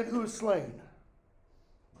of the man who is slain.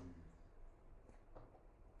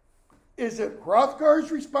 Is it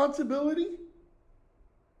Hrothgar's responsibility?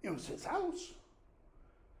 It was his house.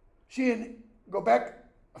 See, go back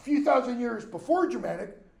a few thousand years before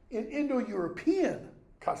Germanic, in Indo-European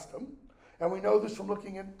custom, and we know this from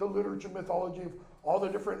looking at the literature and mythology of all the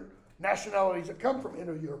different nationalities that come from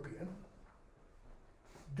Indo-European,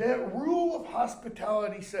 that rule of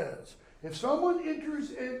hospitality says, if someone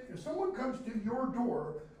comes to your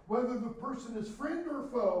door, whether the person is friend or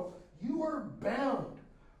foe, you are bound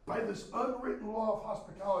by this unwritten law of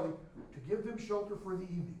hospitality to give them shelter for the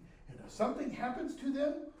evening. And if something happens to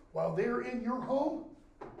them while they're in your home,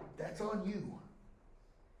 that's on you.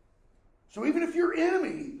 So even if your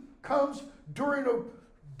enemy comes during a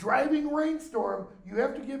driving rainstorm, you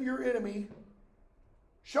have to give your enemy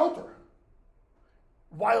shelter.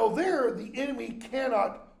 While there, the enemy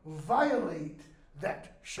cannot violate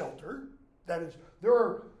that shelter. That is, there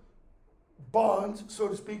are bonds, so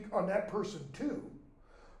to speak, on that person too.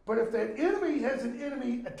 But if that enemy has an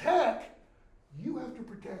enemy attack, you have to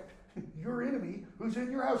protect your enemy who's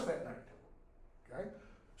in your house that night. Okay?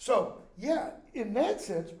 So, yeah, in that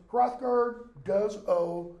sense, Hrothgar does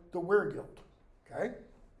owe the Weregild. Okay?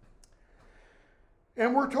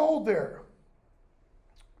 And we're told there,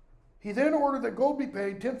 he then ordered that gold be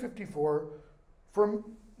paid, 1054, from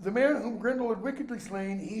the man whom Grendel had wickedly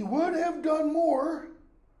slain. He would have done more,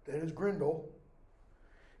 that is Grendel,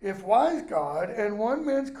 if wise God and one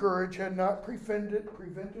man's courage had not prevented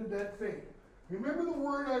that fate. Remember the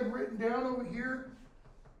word I'd written down over here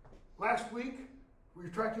last week? We were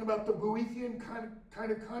talking about the Boethian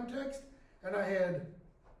kind of context, and I had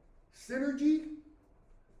synergy.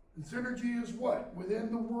 And synergy is what? Within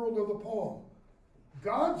the world of the poem.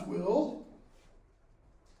 God's will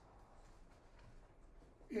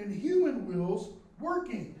and human wills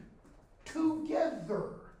working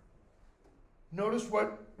together. Notice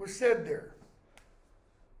what was said there.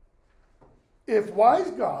 If wise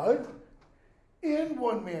God and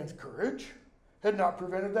one man's courage had not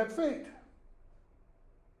prevented that fate.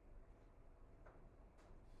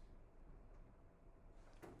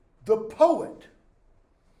 The poet,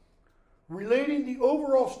 relating the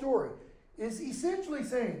overall story, is essentially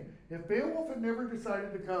saying, if Beowulf had never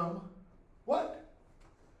decided to come, what?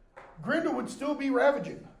 Grendel would still be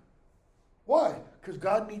ravaging. Why? Because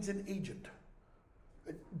God needs an agent.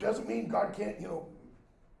 It doesn't mean God can't,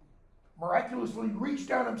 miraculously reach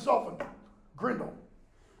down himself and Grendel.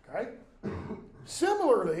 Okay?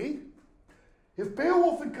 Similarly, if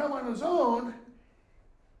Beowulf had come on his own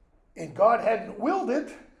and God hadn't willed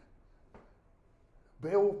it,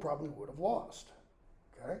 Beowulf probably would have lost.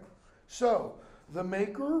 Okay? So, the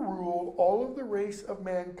Maker ruled all of the race of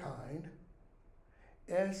mankind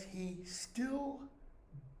as he still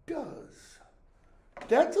does.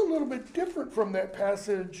 That's a little bit different from that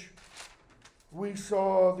passage we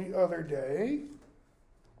saw the other day,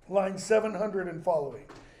 line 700 and following.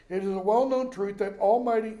 It is a well-known truth that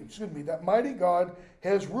that mighty God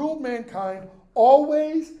has ruled mankind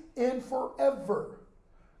always and forever.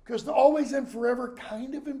 Because the always and forever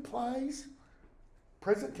kind of implies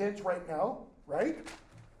present tense right now, right?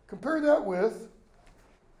 Compare that with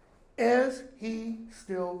as he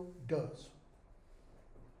still does.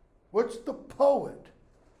 What's the poet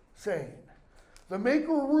saying? The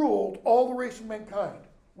Maker ruled all the race of mankind.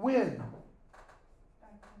 When?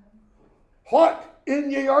 What? In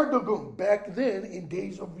Yeardogum. Back then, in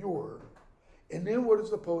days of yore. And then what does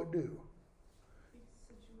the poet do? He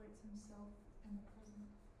situates himself in the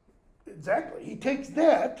present. Exactly. He takes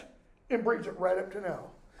that and brings it right up to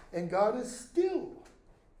now. And God is still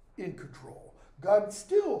in control. God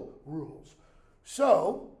still rules.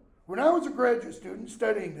 So, when I was a graduate student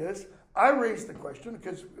studying this, I raised the question,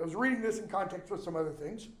 because I was reading this in context with some other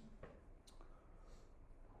things.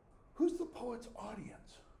 who's the poet's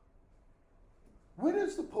audience? When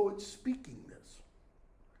is the poet speaking this?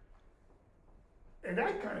 And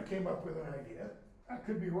I kind of came up with an idea. I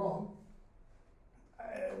could be wrong.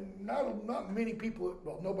 Not many people,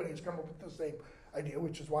 well, nobody has come up with the same idea,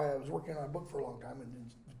 which is why I was working on a book for a long time and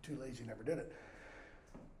then too lazy, never did it.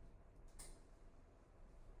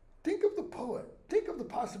 Think of the poet. Think of the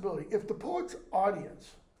possibility. If the poet's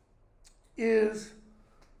audience is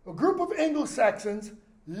a group of Anglo-Saxons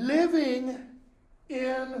living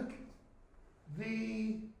in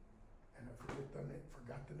the, and I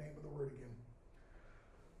forgot the name of the word again,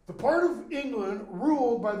 the part of England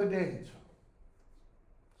ruled by the Danes.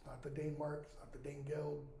 It's not the Danemark, it's not the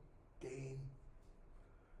ENGL,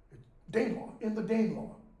 Danelaw, in the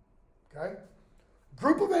Danelaw. Okay?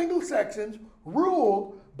 Group of Anglo-Saxons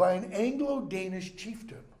ruled by an Anglo-Danish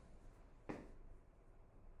chieftain.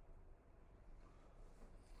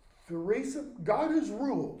 The race of God has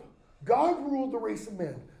ruled. God ruled the race of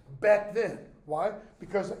men back then. Why?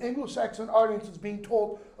 Because the Anglo-Saxon audience is being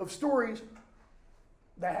told of stories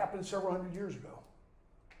that happened several hundred years ago.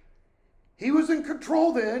 He was in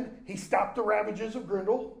control then. He stopped the ravages of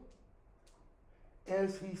Grendel,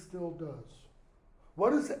 as he still does.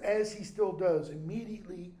 What does as he still does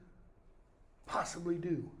immediately possibly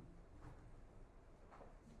do?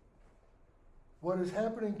 What is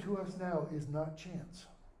happening to us now is not chance.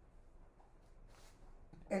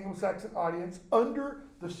 Anglo-Saxon audience under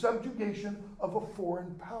the subjugation of a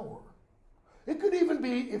foreign power. It could even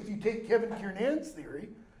be, if you take Kevin Kiernan's theory,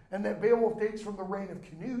 and that Beowulf dates from the reign of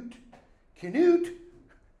Canute. Canute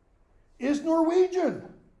is Norwegian.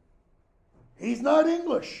 He's not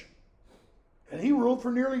English. And he ruled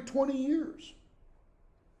for nearly 20 years.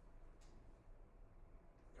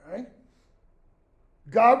 Okay?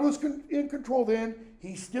 God was in control then.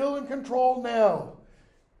 He's still in control now.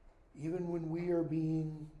 Even when we are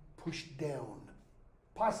being pushed down.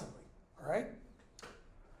 Possibly. All right?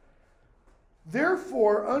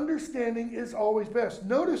 Therefore, understanding is always best.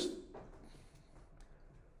 Notice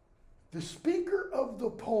the speaker of the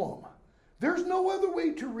poem. There's no other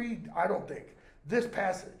way to read, I don't think, this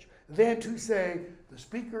passage than to say the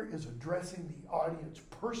speaker is addressing the audience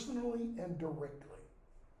personally and directly.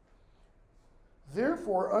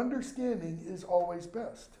 Therefore, understanding is always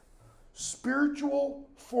best. Spiritual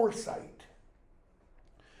foresight.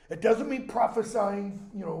 It doesn't mean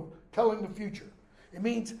prophesying, telling the future. It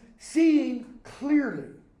means seeing clearly.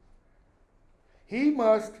 He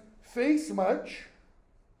must face much,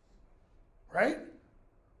 right?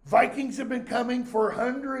 Vikings have been coming for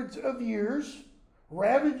hundreds of years,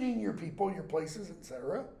 ravaging your people, your places,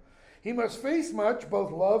 etc. He must face much,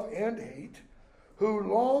 both love and hate,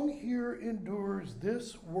 who long here endures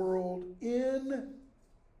this world in.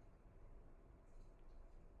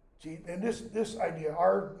 See, and this idea,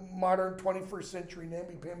 our modern 21st century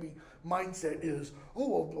namby-pamby mindset is,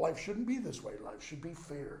 life shouldn't be this way. Life should be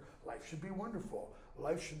fair. Life should be wonderful.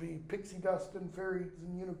 Life should be pixie dust and fairies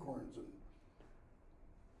and unicorns.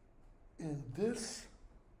 In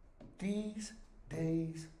these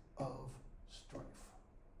days of strife.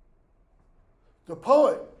 The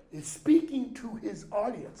poet is speaking to his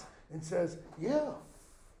audience and says, yeah,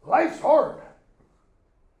 life's hard.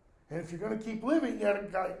 And if you're going to keep living, you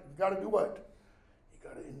got to do what? You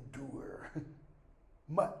got to endure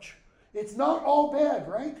much. It's not all bad,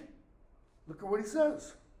 right? Look at what he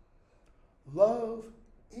says. Love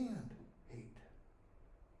and hate.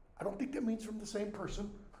 I don't think that means from the same person.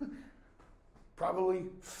 Probably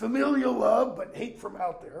familial love, but hate from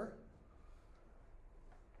out there.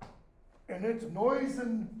 And it's noise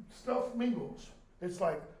and stuff mingles. It's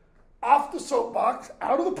like off the soapbox,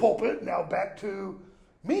 out of the pulpit, now back to...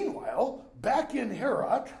 Meanwhile, back in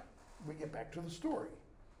Herat, we get back to the story.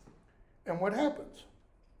 And what happens?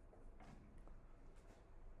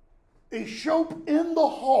 A shope in the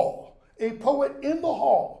hall, a poet in the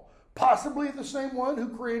hall, possibly the same one who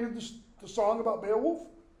created the song about Beowulf,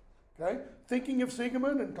 okay? Thinking of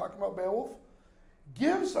Siegmund and talking about Beowulf,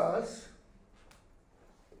 gives us,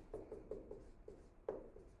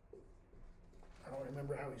 I don't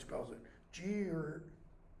remember how he spells it, G or...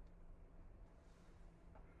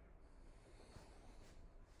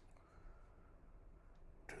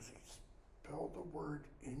 Spell the word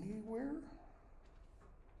anywhere?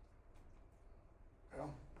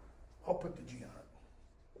 Well, I'll put the G on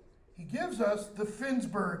it. He gives us the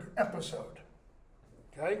Finnsburg episode.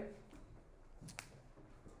 Okay?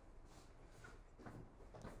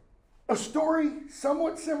 A story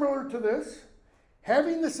somewhat similar to this,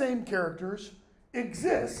 having the same characters,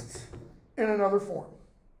 exists in another form.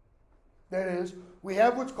 That is, we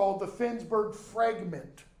have what's called the Finnsburg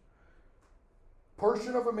fragment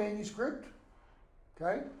portion of a manuscript.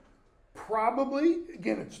 Okay? Probably,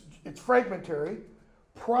 again, it's fragmentary.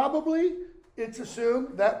 Probably it's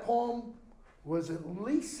assumed that poem was at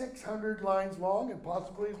least 600 lines long and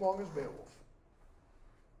possibly as long as Beowulf.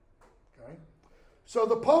 Okay? So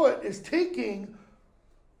the poet is taking,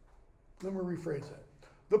 let me rephrase that.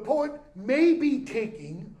 The poet may be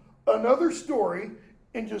taking another story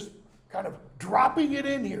and just kind of dropping it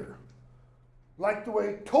in here, like the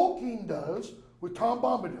way Tolkien does with Tom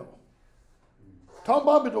Bombadil. Tom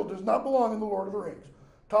Bombadil does not belong in The Lord of the Rings.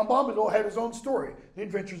 Tom Bombadil had his own story, The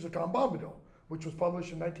Adventures of Tom Bombadil, which was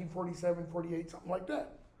published in 1947, 48, something like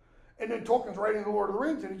that. And then Tolkien's writing The Lord of the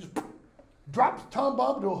Rings, and he just drops Tom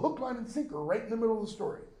Bombadil hook, line, and sinker right in the middle of the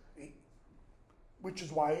story. Which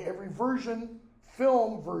is why every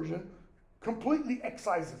film version, completely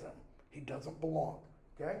excises him. He doesn't belong,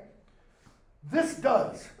 okay? This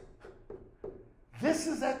does. This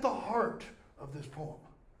is at the heart of this poem.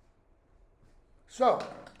 So,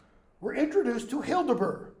 we're introduced to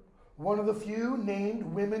Hildebert, one of the few named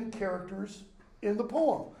women characters in the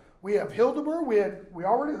poem. We have Hildebert, we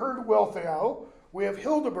already heard Wealhtheow. We have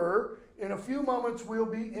Hildebert. In a few moments, we'll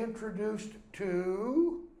be introduced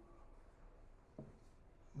to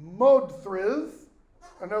Modthrith,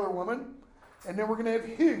 another woman, and then we're going to have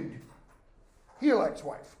Hygd, Hielec's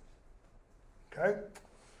wife. Okay?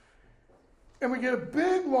 And we get a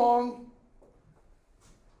big, long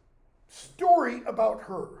story about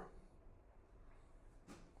her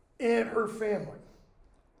and her family.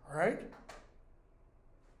 All right?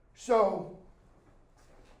 So,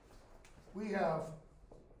 we have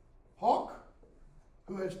Hawk,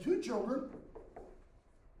 who has 2 children,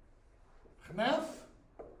 Hnaf,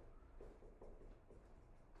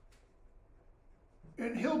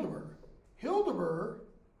 and Hildebert. Hildebert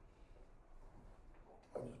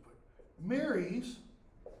marries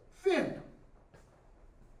Finn.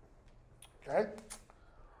 Okay?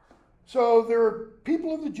 So there are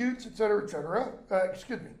people of the Jutes, etc., etc.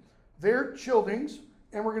 Their childings,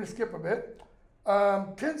 and we're going to skip a bit.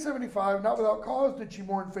 1075, not without cause did she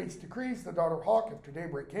mourn fate's decrees, the daughter of Hawk, after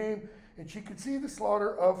daybreak came, and she could see the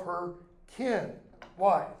slaughter of her kin.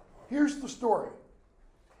 Why? Here's the story.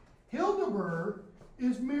 Hildebert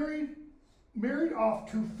is married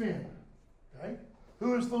off to Finn, okay,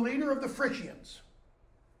 who is the leader of the Frisians.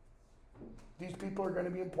 These people are going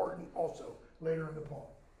to be important also later in the poem.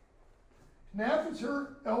 Hnaf is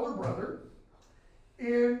her elder brother,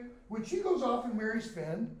 and when she goes off and marries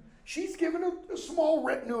Finn, she's given a small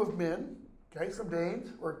retinue of men, okay, some Danes,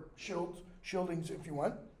 or Schildings if you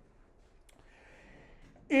want.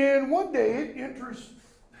 And one day it enters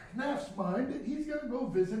Hnaf's mind that he's going to go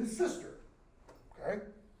visit his sister. Okay?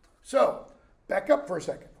 So, back up for a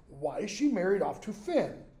second. Why is she married off to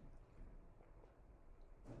Finn?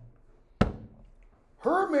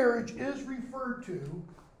 Her marriage is referred to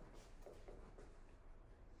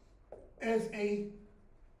as a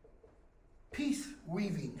peace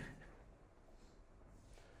weaving.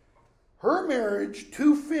 Her marriage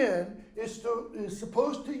to Finn is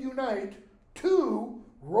supposed to unite 2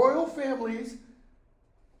 royal families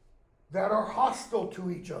that are hostile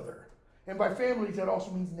to each other. And by families, that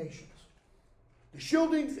also means nations. The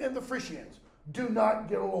Schildings and the Frisians do not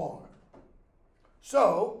get along.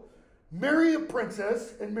 So, marry a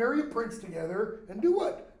princess and marry a prince together and do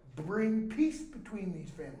what? Bring peace between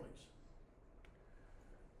these families.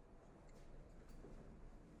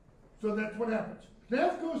 So that's what happens.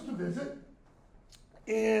 Hnaf goes to visit,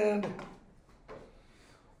 and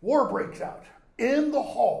war breaks out in the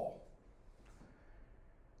hall.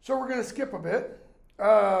 So we're going to skip a bit.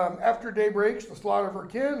 After day breaks, the slaughter of her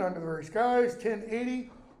kin under the very skies, 1080,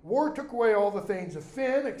 war took away all the thanes of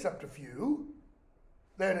Finn, except a few.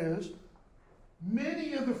 That is,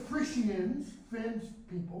 many of the Frisians, Finn's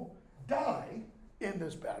people, die in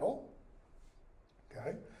this battle.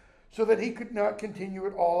 Okay? So that he could not continue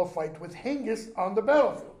at all a fight with Hengist on the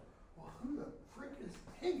battlefield. Well, who the frick is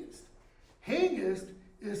Hengist? Hengist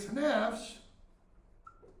is Hnaf's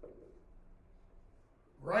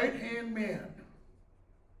right-hand man.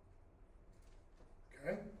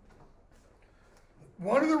 Okay?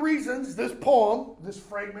 One of the reasons this poem, this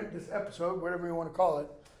fragment, this episode, whatever you want to call it,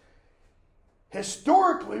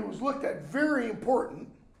 historically was looked at very important,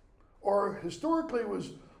 or historically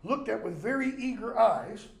was looked at with very eager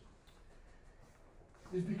eyes,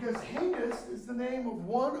 is because Hengist is the name of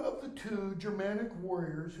one of the 2 Germanic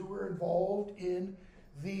warriors who were involved in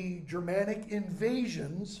the Germanic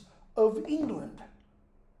invasions of England,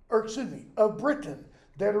 of Britain,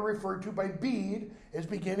 that are referred to by Bede as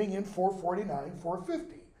beginning in 449,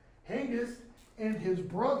 450. Hengist and his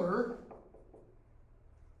brother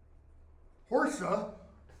Horsa,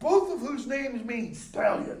 both of whose names mean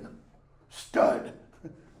stallion, stud.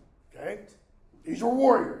 Okay? These are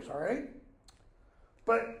warriors, all right?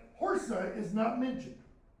 But Horsa is not mentioned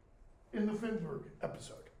in the Finnsburg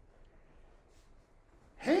episode.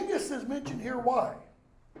 Hengist is mentioned here. Why?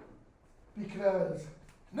 Because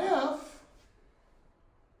Knaf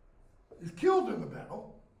is killed in the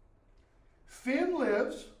battle. Finn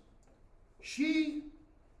lives. She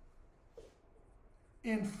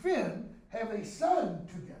and Finn have a son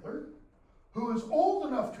together who is old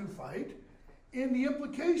enough to fight, and the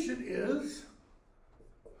implication is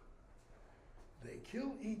they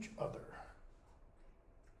kill each other.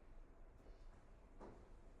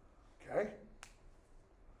 Okay?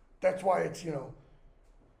 That's why it's, the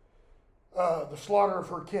slaughter of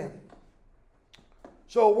her kin.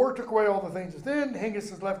 So war took away all the things within.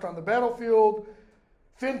 Hengist is left on the battlefield.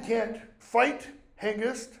 Finn can't fight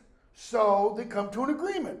Hengist, so they come to an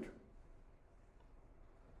agreement.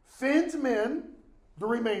 Finn's men, the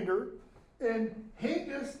remainder, and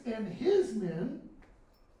Hengist and his men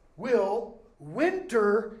will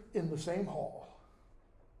winter in the same hall.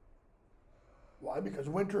 Why? Because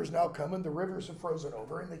winter is now coming, the rivers have frozen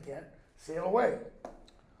over, and they can't sail away.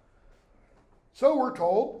 So we're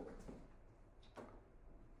told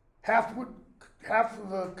half of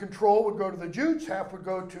the control would go to the Jutes, half would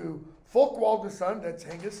go to Folkwald's son, that's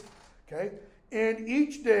Hengist, okay? And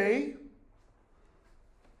each day,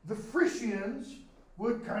 the Frisians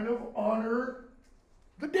would kind of honor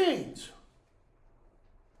the Danes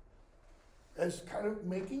as kind of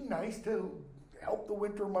making nice to help the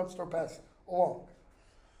winter months to pass along.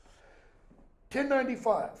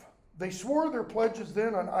 1095, they swore their pledges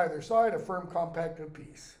then on either side, a firm compact of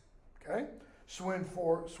peace, okay? Swin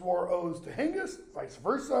swore oaths to Hengist, vice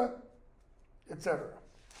versa, etc.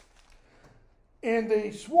 And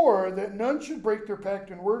they swore that none should break their pact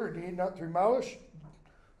in word or deed, not through malice,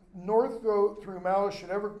 nor through malice should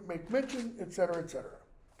ever make mention, etc., etc.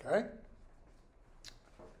 Okay?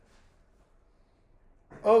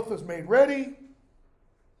 Oath is made ready.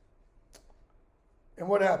 And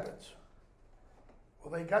what happens?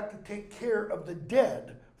 Well, they got to take care of the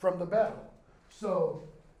dead from the battle. So,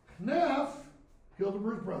 Knaf,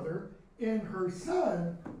 Hildeburh's brother, and her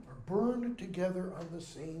son are burned together on the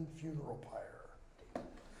same funeral pyre.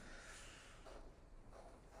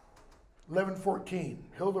 1114,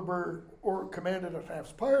 Hildeburh commanded at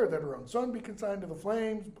Knaf's pyre that her own son be consigned to the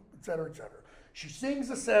flames, etc., etc. She sings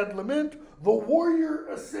a sad lament. The warrior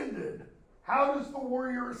ascended. How does the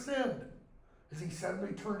warrior ascend? Does he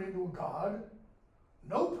suddenly turn into a god?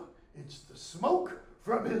 Nope. It's the smoke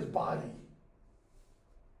from his body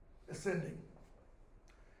ascending.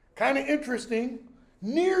 Kind of interesting.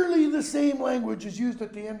 Nearly the same language is used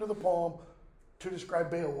at the end of the poem to describe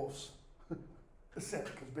Beowulf's ascent,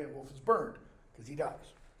 because Beowulf is burned, because he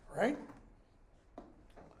dies. Right?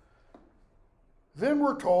 Then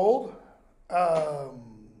we're told,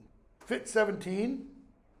 Fit 17,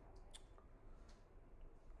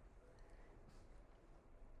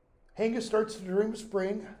 Hengist starts to dream of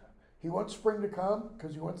spring. He wants spring to come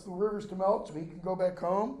because he wants the rivers to melt so he can go back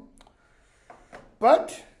home.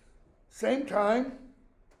 But, same time,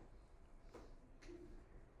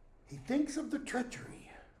 he thinks of the treachery.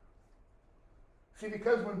 See,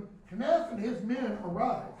 because when Knaf and his men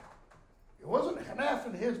arrived, it wasn't Knaf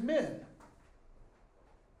and his men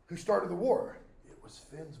who started the war. It was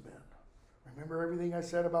Finn's men. Remember everything I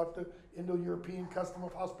said about the Indo-European custom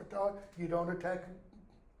of hospitality? You don't attack.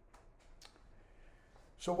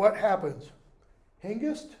 So what happens?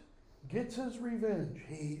 Hengist gets his revenge.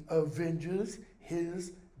 He avenges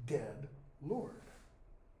his dead lord.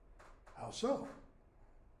 How so?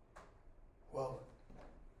 Well,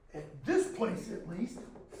 at this place at least,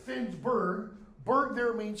 Finnsburg, burg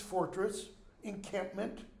there means fortress,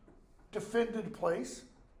 encampment, defended place.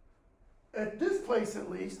 At this place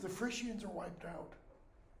at least, the Frisians are wiped out.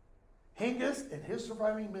 Hengist and his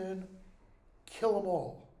surviving men kill them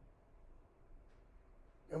all.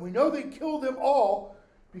 And we know they kill them all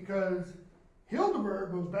because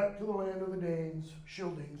Hildeburh goes back to the land of the Danes,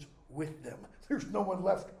 Schildings, with them. There's no one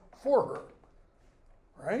left for her.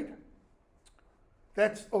 Right?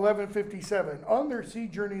 That's 1157. On their sea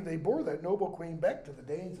journey, they bore that noble queen back to the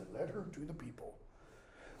Danes and led her to the people.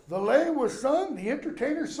 The lay was sung, the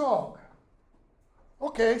entertainer's song.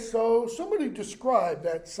 Okay, so somebody describe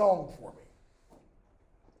that song for me.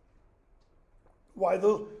 Why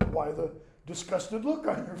the disgusted look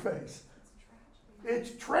on your face? It's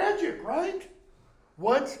tragic, right?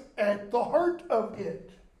 What's at the heart of it?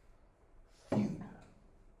 Feud.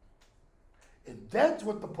 And that's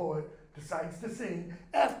what the poet decides to sing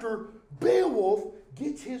after Beowulf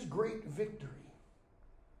gets his great victory,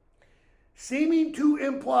 seeming to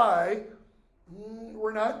imply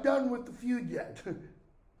we're not done with the feud yet.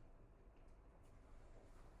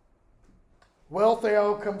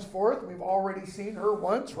 Wealhtheow comes forth. We've already seen her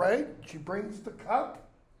once, right? She brings the cup.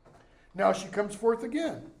 Now she comes forth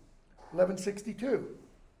again. 1162.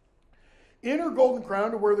 In her golden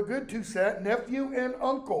crown to where the good two sat, nephew and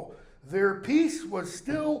uncle. Their peace was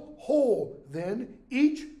still whole then,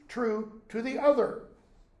 each true to the other.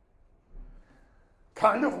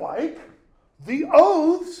 Kind of like the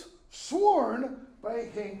oaths sworn by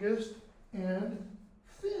Hengist and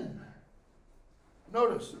Finn.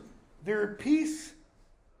 Notice, their peace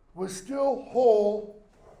was still whole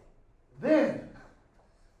then.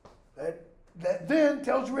 That then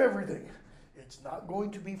tells you everything. It's not going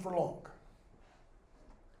to be for long.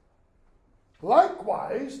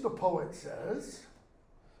 Likewise, the poet says,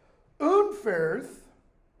 Unferth,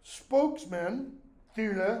 spokesman,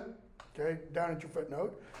 Thule, okay, down at your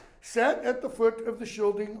footnote, sat at the foot of the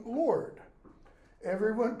shielding Lord.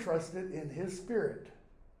 Everyone trusted in his spirit.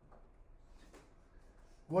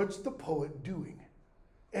 What's the poet doing?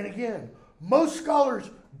 And again, most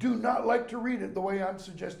scholars do not like to read it the way I'm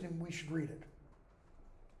suggesting we should read it.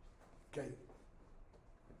 Okay.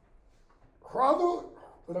 Hrothgar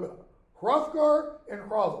and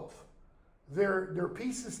Hrothulf, their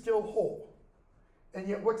peace is still whole. And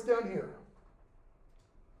yet what's down here?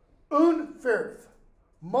 Unferth,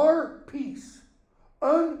 mar peace,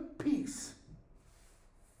 unpeace,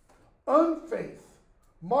 unfaith,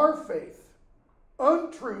 mar faith,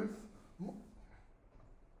 untruth.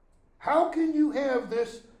 How can you have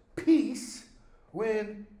this peace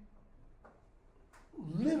when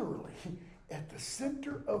literally at the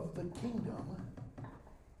center of the kingdom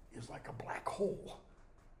is like a black hole,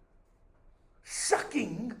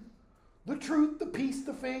 sucking the truth, the peace,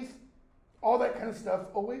 the faith, all that kind of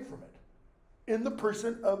stuff away from it, in the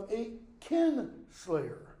person of a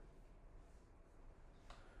kinslayer.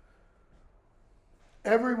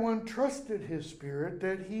 Everyone trusted his spirit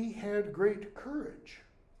that he had great courage.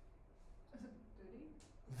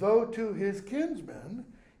 Though to his kinsmen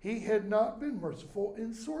he had not been merciful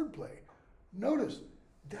in swordplay. Notice,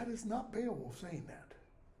 that is not Beowulf saying that.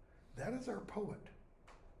 That is our poet.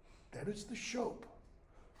 That is the Shope.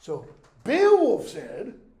 So Beowulf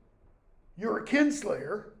said, you're a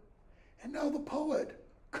kinslayer, and now the poet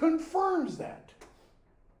confirms that.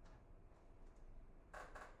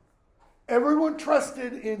 Everyone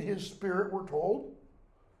trusted in his spirit, we're told.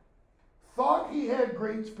 Thought he had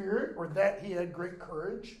great spirit, or that he had great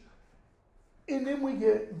courage. And then we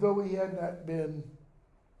get, though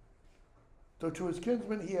to his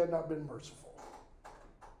kinsmen he had not been merciful.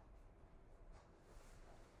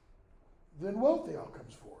 Then Wealhtheow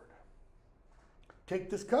comes forward. Take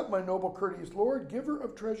this cup, my noble courteous lord, giver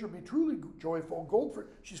of treasure, be truly joyful. Gold for,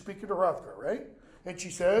 she's speaking to Hrothgar, right? And she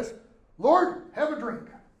says, Lord, have a drink.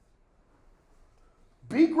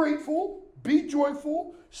 Be grateful, be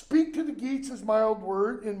joyful, speak to the Geats in mild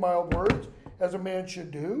words, as a man should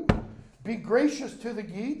do. Be gracious to the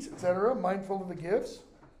Geats, etc., mindful of the gifts.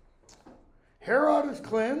 Herod is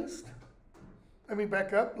cleansed.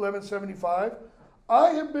 Back up, 1175. I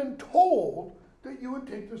have been told that you would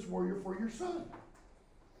take this warrior for your son.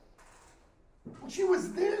 Well, she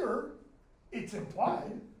was there, it's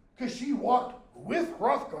implied, because she walked with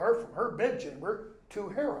Hrothgar from her bedchamber to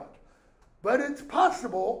Herod. But it's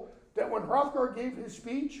possible that when Hrothgar gave his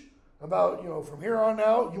speech about, from here on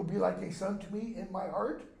out, you'll be like a son to me in my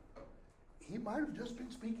heart, he might have just been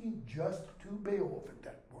speaking just to Beowulf at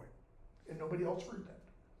that point. And nobody else heard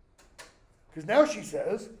that. Because now she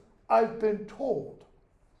says, I've been told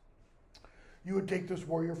you would take this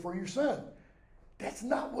warrior for your son. That's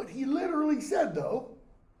not what he literally said, though.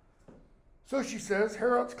 So she says,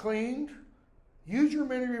 Herod's cleaned. Use your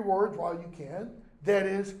many rewards while you can. That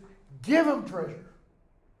is, give him treasure.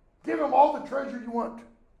 Give him all the treasure you want.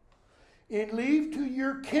 And leave to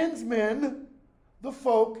your kinsmen the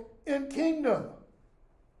folk and kingdom.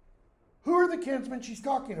 Who are the kinsmen she's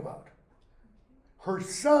talking about? Her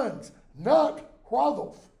sons, not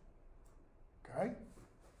Hrothulf. Okay?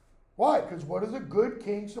 Why? Because what is a good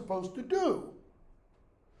king supposed to do?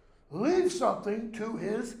 Leave something to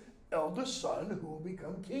his eldest son who will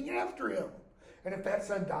become king after him. And if that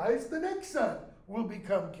son dies, the next son will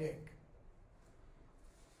become king.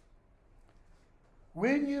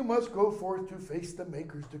 When you must go forth to face the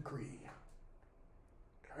Maker's decree.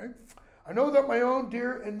 Okay? I know that my own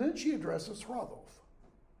dear, and then she addresses Hrothulf.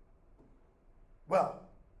 Well,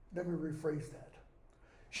 let me rephrase that.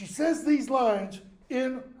 She says these lines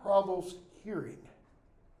in Hrothulf's hearing.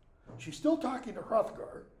 She's still talking to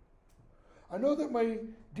Hrothgar. I know that my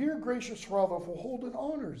dear gracious Hrothulf will hold in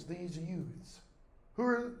honors these youths. Who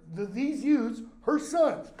are these youths? Her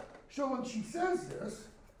sons. So when she says this,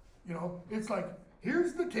 you know, it's like,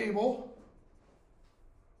 here's the table.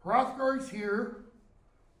 Hrothgar's here.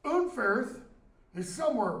 Unferth is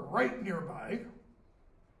somewhere right nearby.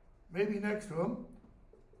 Maybe next to him.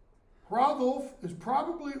 Hrothulf is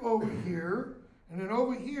probably over here. And then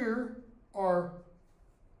over here are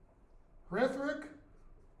Hrethric,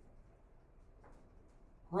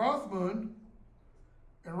 Hrothmund,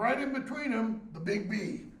 and right in between them, the big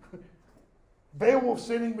B. Beowulf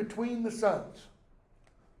sitting between the sons.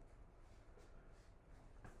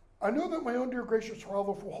 I know that my own dear gracious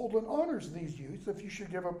Hrothulf will hold in honors these youths if you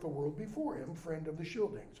should give up the world before him, friend of the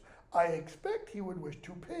Scyldings. I expect he would wish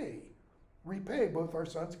to repay both our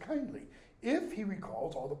sons kindly, if he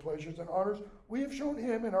recalls all the pleasures and honors we have shown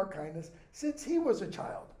him in our kindness since he was a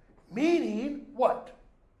child. Meaning what?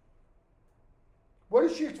 What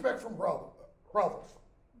does she expect from Hrothulf?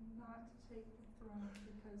 Not to take the throne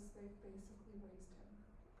because they basically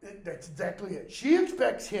raised him. That's exactly it. She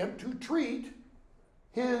expects him to treat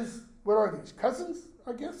his, what are these, cousins,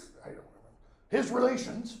 I guess? I don't remember. His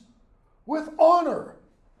relations with honor.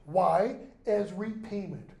 Why? As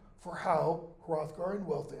repayment for how Hrothgar and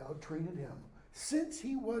Wealhtheow treated him since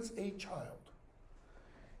he was a child.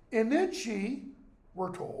 And then she,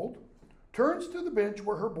 we're told, turns to the bench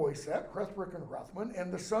where her boys sat, Hrethric and Hrothmund,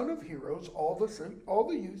 and the son of heroes, all the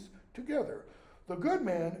youths together. The good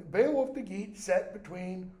man, Beowulf the Geat, sat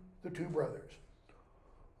between the two brothers.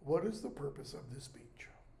 What is the purpose of this speech?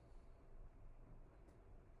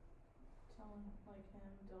 Telling like him,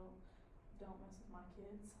 don't mess with my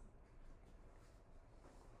kids.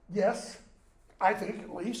 Yes, I think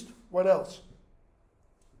at least. What else?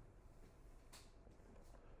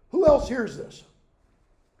 Who else hears this?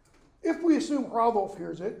 If we assume Hrothulf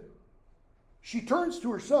hears it, she turns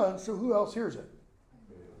to her son, so who else hears it?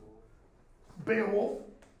 Beowulf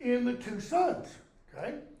and the two sons.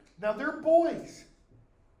 Okay? Now they're boys.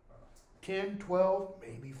 10, 12,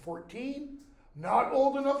 maybe 14. Not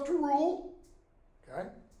old enough to rule. Okay?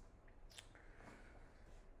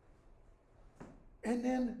 And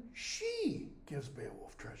then she gives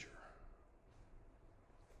Beowulf treasure.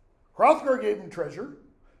 Hrothgar gave him treasure.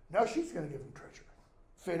 Now she's going to give him treasure.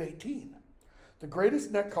 Fit 18. The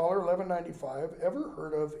greatest neck collar, 1195, ever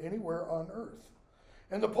heard of anywhere on earth.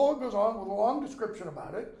 And the poet goes on with a long description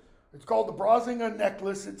about it. It's called the Brasinga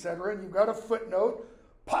necklace, etc. And you've got a footnote,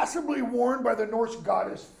 possibly worn by the Norse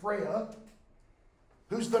goddess Freya,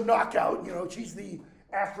 who's the knockout. You know, she's the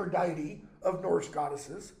Aphrodite of Norse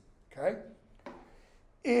goddesses. Okay?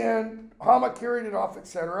 And Hama carried it off,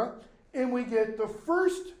 etc. And we get the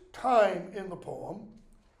first time in the poem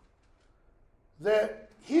that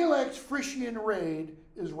Helak's Frisian raid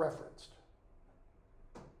is referenced.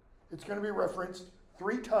 It's going to be referenced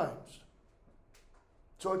 3 times.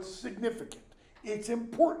 So it's significant. It's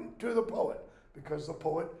important to the poet because the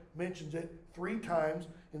poet mentions it 3 times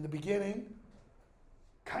in the beginning,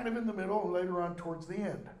 kind of in the middle, and later on towards the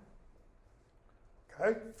end.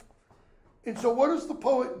 Okay? And so what is the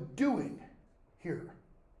poet doing here?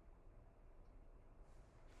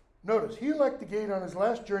 Notice, Helak the Geat on his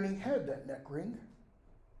last journey had that neck ring.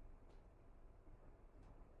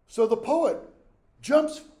 So the poet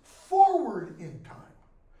jumps forward in time.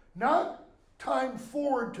 Not time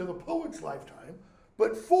forward to the poet's lifetime,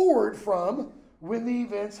 but forward from when the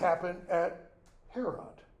events happen at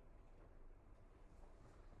Herod.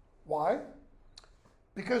 Why?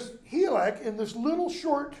 Because Helak, in this little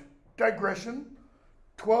short digression,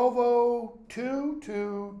 1202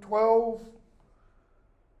 to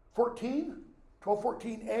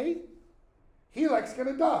 1214a, Helak's going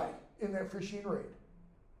to die in that Frisian raid.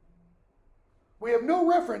 We have no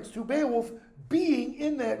reference to Beowulf being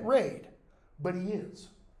in that raid, but he is.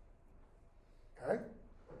 Okay?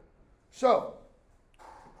 So,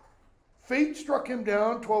 fate struck him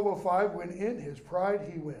down, 1205, when in his pride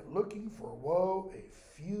he went looking for woe, a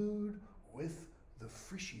feud with the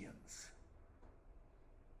Frisians.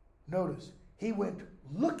 Notice, he went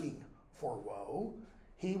looking for woe.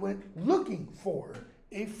 He went looking for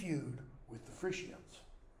a feud with the Frisians.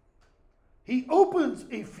 He opens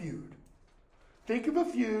a feud. Think of a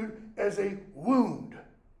feud as a wound.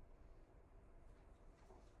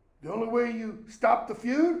 The only way you stop the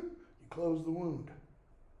feud, you close the wound.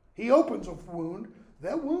 He opens a wound.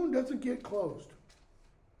 That wound doesn't get closed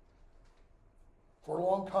for a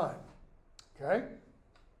long time. Okay?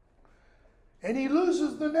 And he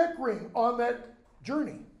loses the neck ring on that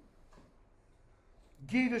journey.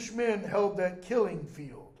 Geatish men held that killing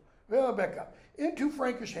field. Well, back up. Into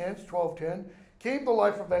Frankish hands, 1210, came the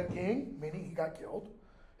life of that king, meaning he got killed.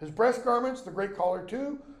 His breast garments, the great collar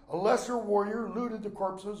too. A lesser warrior looted the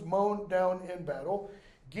corpses, mown down in battle.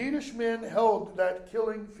 Geatish men held that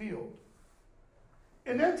killing field.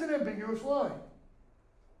 And that's an ambiguous line.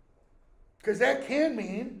 Because that can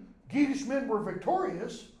mean Geatish men were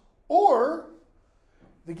victorious, or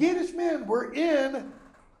the Geatish men were in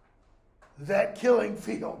that killing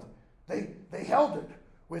field. They held it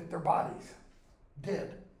with their bodies,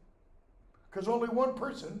 dead. Because only one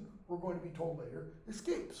person, we're going to be told later,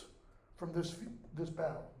 escapes from this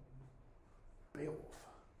battle. Beowulf.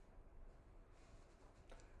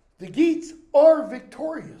 The Geats are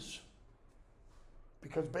victorious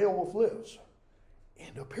because Beowulf lives.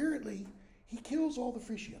 And apparently, he kills all the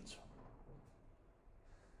Frisians.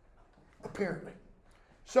 Apparently.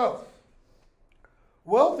 So,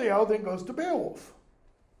 Wealhtheow then goes to Beowulf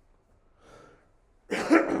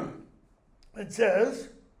and says,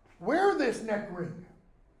 wear this neck ring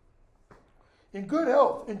in good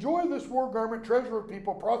health. Enjoy this war garment, treasure of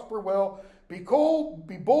people, prosper well, be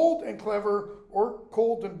bold and clever, or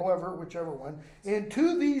cold and clever, whichever one. And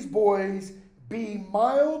to these boys, be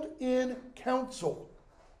mild in counsel.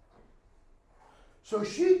 So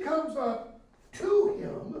she comes up to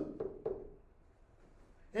him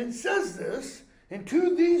and says this, and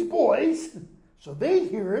to these boys, so they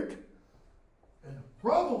hear it, and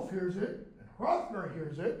Hrolf hears it, and Hrafnar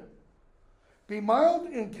hears it. Be mild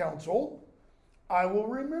in counsel. I will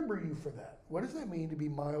remember you for that. What does that mean, to be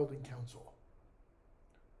mild in counsel?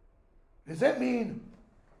 Does that mean,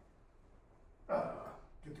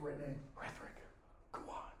 get the right name, Hrethric, go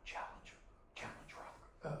on, challenge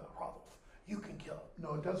Hrolf. You can kill him.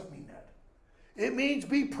 No, it doesn't mean that. It means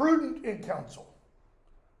be prudent in counsel.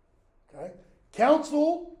 Okay?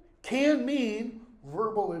 Counsel can mean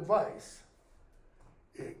verbal advice.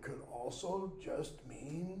 It could also just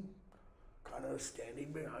mean kind of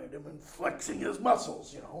standing behind him and flexing his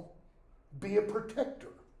muscles, Be a protector.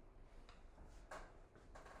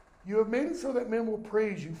 You have made it so that men will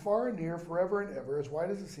praise you far and near, forever and ever, as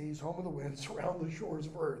wide as the seas, home of the winds, surround the shores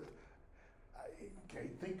of earth. Okay,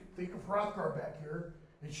 think of Hrothgar back here,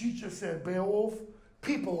 and she just said, Beowulf,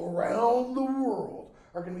 people around the world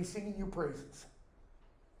are going to be singing your praises.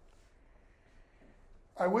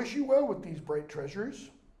 I wish you well with these bright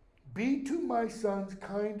treasures. Be to my sons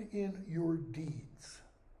kind in your deeds.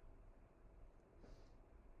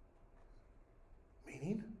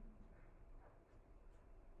 Meaning,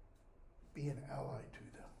 be an ally to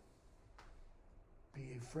them.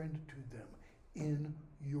 Be a friend to them in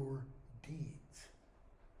your deeds.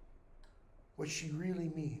 What's she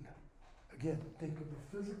really mean? Again, think of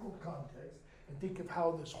the physical context and think of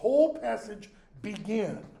how this whole passage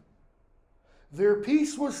began. Their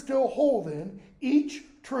peace was still whole then, each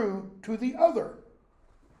true to the other,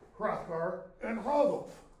 Hrothgar and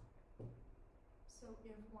Hrolf. So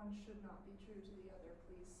if one should not be true to the other,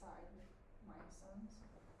 please side with my sons.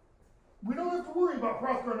 We don't have to worry about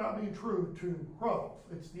Hrothgar not being true to Hrolf.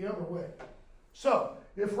 It's the other way. So,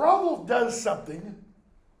 if Hrolf does something,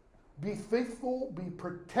 be faithful, be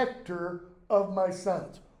protector of my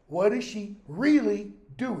sons. What is she really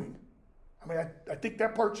doing? I mean, I think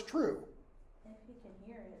that part's true. If he can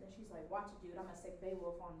hear it, then she's like, watch it, dude. I'm going to say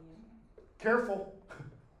Beowulf on you. Careful.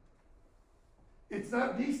 It's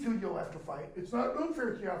not these two you'll have to fight. It's not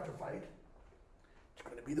Unferth you have to fight. It's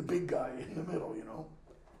going to be the big guy in the middle,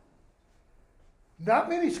 Not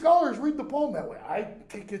many scholars read the poem that way. I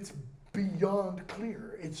think it's beyond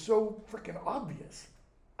clear. It's so freaking obvious.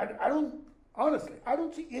 I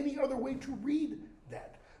don't see any other way to read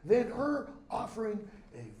that than her offering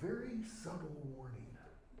a very subtle warning.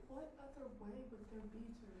 What other way would there be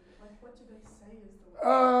to read it? Like, what do they say is the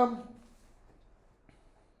way?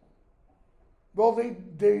 Well,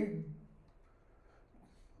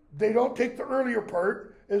 they don't take the earlier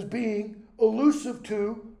part as being elusive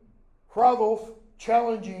to Hrolf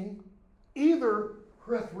challenging either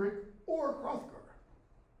Hrethric or Hrothgar.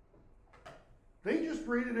 They just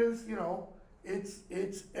read it as,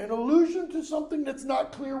 it's an allusion to something that's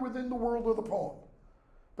not clear within the world of the poem.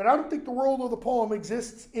 But I don't think the world of the poem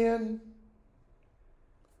exists in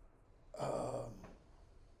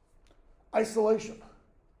isolation.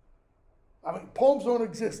 I mean, poems don't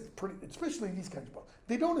exist, especially these kinds of poems.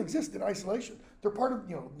 They don't exist in isolation. They're part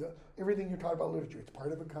of, everything you're talking about literature. It's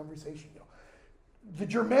part of a conversation. The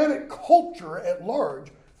Germanic culture at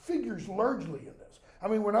large figures largely in this. I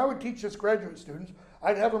mean, when I would teach this graduate students,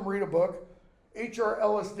 I'd have them read a book, H.R.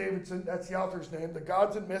 Ellis Davidson, that's the author's name, The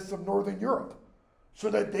Gods and Myths of Northern Europe, so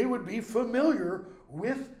that they would be familiar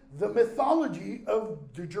with the mythology of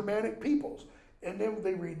the Germanic peoples. And then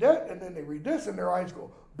they read that, and then they read this, and their eyes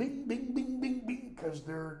go bing, bing, bing, bing, bing, because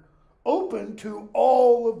they're open to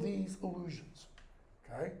all of these illusions.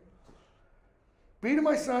 Okay? Be to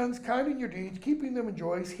my sons kind in your deeds, keeping them in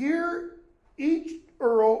joys. Here each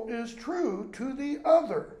earl is true to the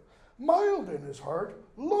other, mild in his heart,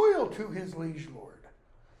 loyal to his liege lord.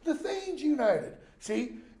 The thanes united.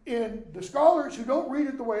 See, in the scholars who don't read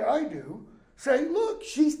it the way I do, say, look,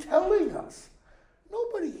 she's telling us.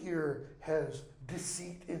 Nobody here has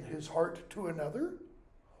deceit in his heart to another.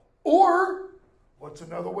 Or, what's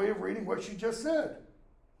another way of reading what she just said?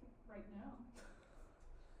 Right now.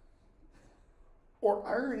 Or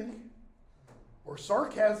irony, or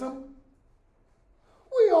sarcasm.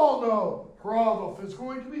 We all know Beowulf is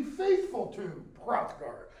going to be faithful to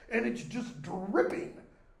Hrothgar, and it's just dripping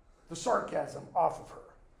the sarcasm off of her.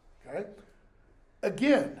 Okay?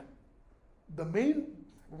 Again,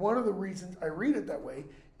 one of the reasons I read it that way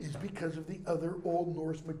is because of the other Old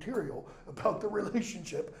Norse material about the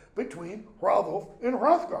relationship between Beowulf and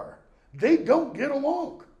Hrothgar. They don't get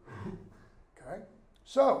along. Okay?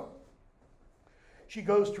 So, she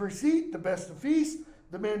goes to her seat, the best of feast.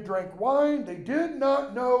 The men drank wine. They did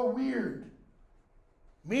not know weird.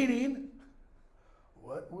 Meaning,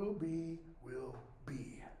 what will be, will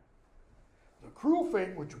be. The cruel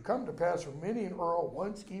fate which would come to pass for many an earl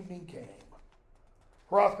once evening came.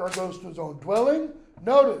 Hrothgar goes to his own dwelling.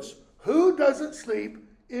 Notice, who doesn't sleep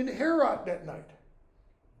in Heorot that night?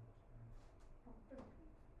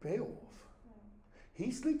 Beowulf.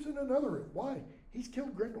 He sleeps in another room. Why? He's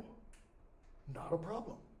killed Grendel. Not a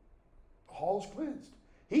problem. The hall's cleansed.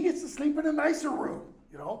 He gets to sleep in a nicer room.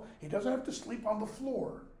 You know, he doesn't have to sleep on the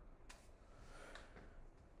floor.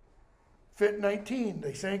 Fit 19,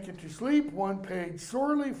 they sank into sleep. One paid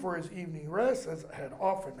sorely for his evening rest, as had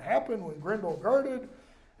often happened when Grendel guarded,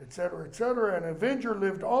 etc., etc. An avenger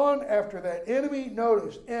lived on after that enemy.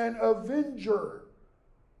 Notice, an avenger.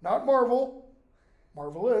 Not Marvel.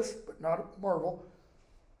 Marvelous, but not Marvel.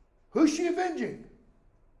 Who's she avenging?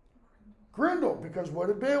 Grendel, because what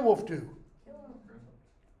did Beowulf do?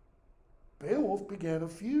 Beowulf began a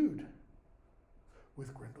feud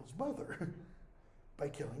with Grendel's mother by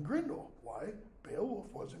killing Grendel. Why? Beowulf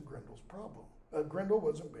wasn't Grendel's problem. Grendel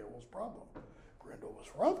wasn't Beowulf's problem. Grendel was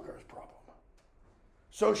Hrothgar's problem.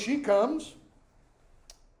 So she comes,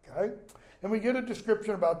 okay, and we get a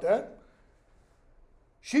description about that.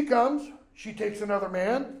 She comes, she takes another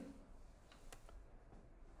man,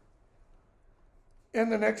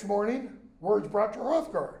 and the next morning, word's brought to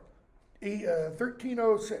Hrothgar.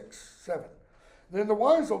 1306-7. Then the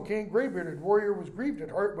wise old king, gray-bearded warrior, was grieved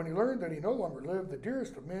at heart when he learned that he no longer lived. The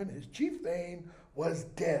dearest of men, his chief thane, was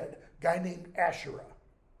dead. Guy named Asherah.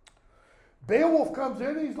 Beowulf comes in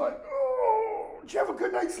and he's like, oh, did you have a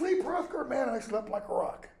good night's sleep, Hrothgar? Man, I slept like a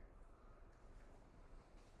rock.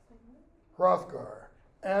 Hrothgar,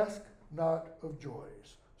 ask not of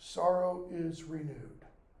joys. Sorrow is renewed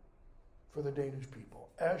for the Danish people.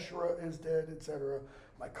 Asherah is dead, etc.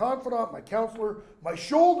 My confidant, my counselor, my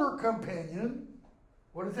shoulder companion.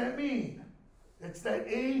 What does that mean? It's that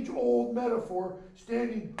age-old metaphor,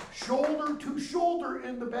 standing shoulder to shoulder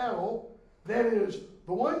in the battle. That is,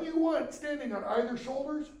 the one you want standing on either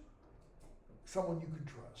shoulders, someone you can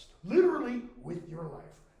trust. Literally, with your life.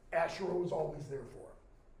 Asherah was always there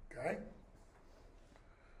for him. Okay?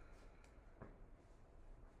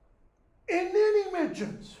 And then he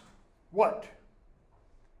mentions, what?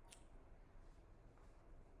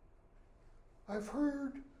 I've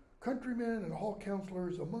heard countrymen and hall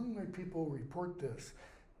counselors among my people report this,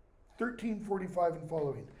 1345 and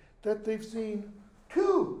following, that they've seen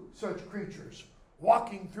 2 such creatures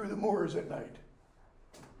walking through the moors at night.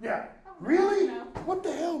 Yeah, really? What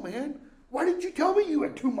the hell, man? Why didn't you tell me you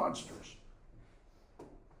had 2 monsters?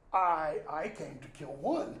 I came to kill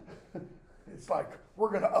one. It's like, we're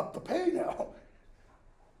going to up the pay now.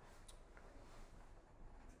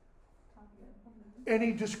 And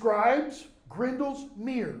he describes Grendel's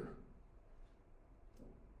mere.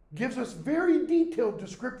 Gives us very detailed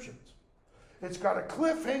descriptions. It's got a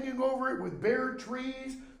cliff hanging over it with bare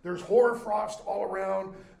trees. There's hoarfrost all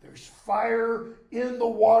around. There's fire in the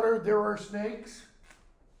water. There are snakes.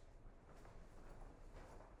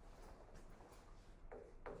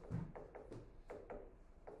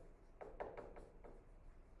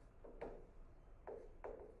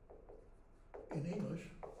 In English,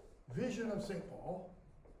 Vision of St. Paul,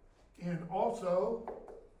 and also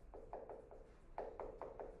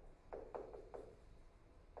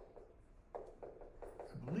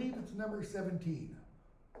I believe it's number 17.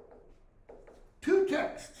 2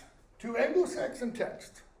 texts, 2 Anglo-Saxon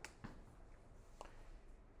texts,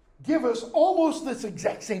 give us almost this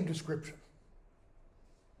exact same description.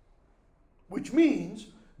 which means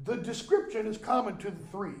the description is common to the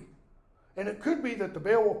three. And it could be that the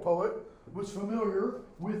Beowulf poet was familiar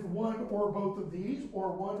with one or both of these,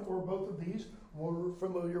 or one or both of these were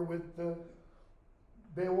familiar with the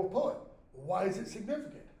Beowulf poet. Why is it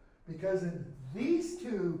significant? Because in these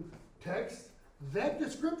two texts, that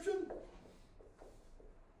description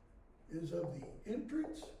is of the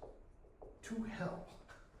entrance to hell.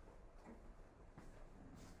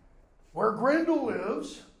 Where Grendel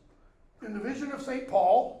lives, in the vision of St.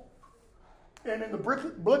 Paul, and in the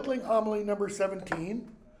Blickling homily number 17,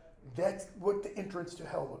 that's what the entrance to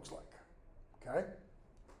hell looks like. Okay?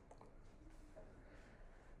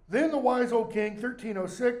 Then the wise old king,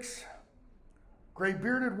 1306,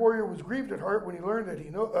 gray-bearded warrior, was grieved at heart when he learned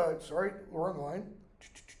that wrong line.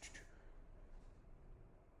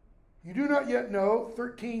 You do not yet know,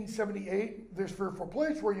 1378, this fearful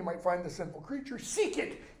place where you might find the sinful creature. Seek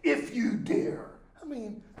it if you dare. I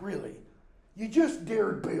mean, really, you just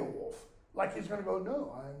dared Beowulf. Like he's going to go,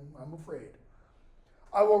 no, I'm afraid.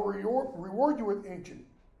 I will reward you with ancient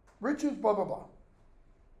riches, blah, blah, blah.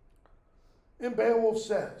 And Beowulf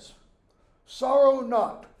says, sorrow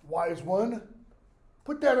not, wise one.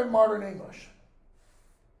 Put that in modern English.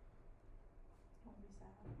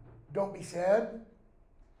 Don't be sad.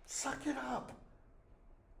 Suck it up.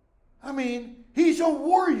 I mean, he's a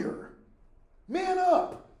warrior. Man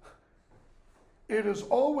up. It is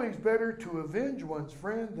always better to avenge one's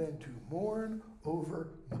friend than to mourn over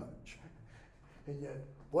much. And yet,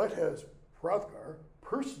 what has Hrothgar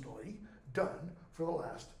personally done for the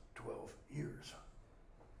last 12 years?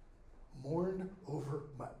 Mourned over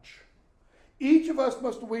much. Each of us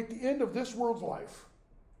must await the end of this world's life.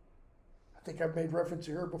 I think I've made reference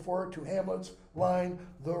here before to Hamlet's line,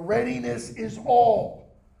 the readiness is all,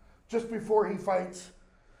 just before he fights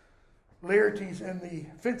Laertes in the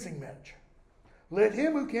fencing match. Let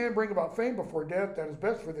him who can bring about fame before death, that is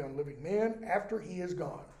best for the unliving man after he is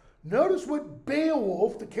gone. Notice what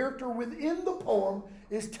Beowulf, the character within the poem,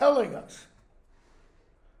 is telling us.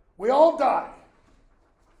 We all die.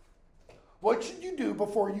 What should you do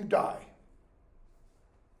before you die?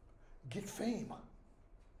 Get fame.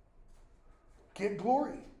 Get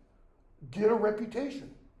glory. Get a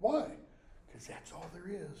reputation. Why? Because that's all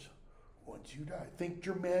there is once you die. Think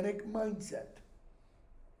Germanic mindset.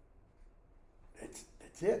 That's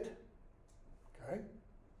it. Okay?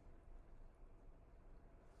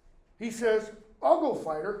 He says, I'll go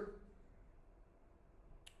fight her.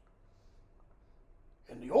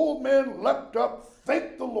 And the old man leapt up,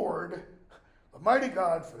 thanked the Lord, the mighty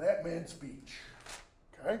God, for that man's speech.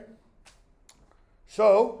 Okay?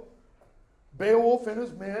 So, Beowulf and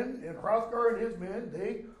his men, and Hrothgar and his men,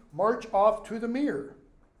 they march off to the mere.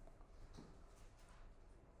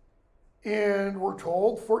 And we're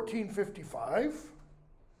told, 1455,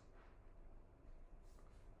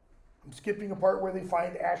 I'm skipping a part where they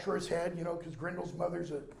find Asher's head, because Grendel's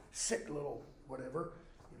mother's a sick little whatever.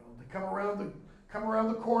 They come around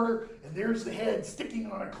the corner, and there's the head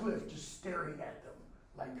sticking on a cliff, just staring at them,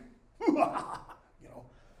 like,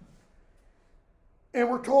 And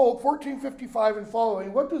we're told, 1455 and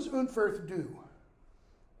following, what does Unferth do?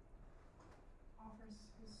 Offers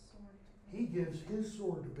his sword to He gives his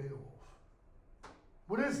sword to Beowulf.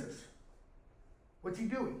 What is this? What's he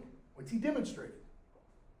doing? What's he demonstrating?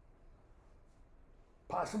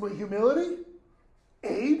 Possibly humility?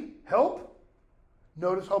 Aid? Help?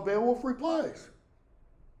 Notice how Beowulf replies.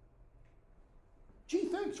 Gee,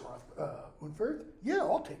 thanks, Unferth. Yeah,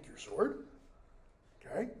 I'll take your sword.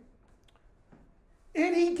 Okay.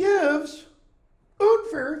 And he gives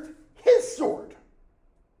Unferth his sword.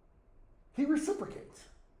 He reciprocates.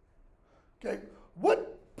 Okay.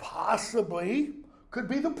 What possibly could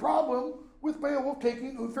be the problem with Beowulf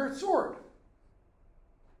taking Unferth's sword?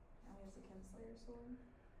 Now he has the Kinslayer's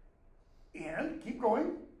sword. And, keep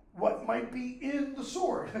going, what might be in the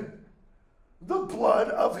sword? The blood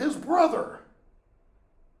of his brother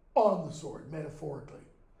on the sword, metaphorically.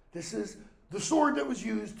 This is the sword that was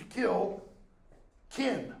used to kill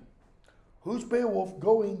kin. Who's Beowulf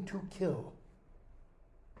going to kill?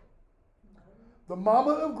 The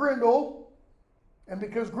mama of Grendel. And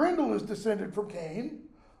because Grendel is descended from Cain,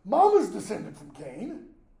 Mama's descended from Cain.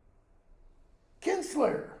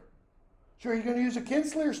 Kinslayer. So are you going to use a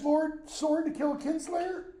Kinslayer sword to kill a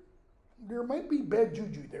Kinslayer? There might be bad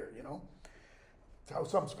juju there, That's how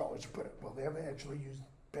some scholars put it. Well, they haven't actually used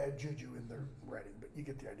bad juju in their writing, but you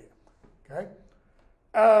get the idea. Okay?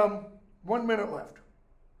 1 minute left.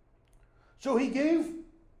 So he gave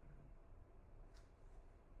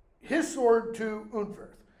his sword to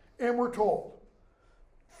Unferth. And we're told,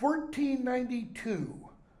 1492,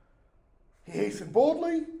 he hastened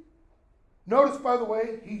boldly, Notice, by the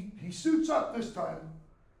way, he suits up this time.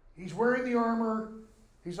 He's wearing the armor.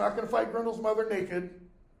 He's not going to fight Grendel's mother naked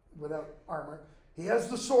without armor. He has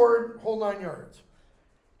the sword, whole 9 yards.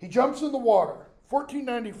 He jumps in the water.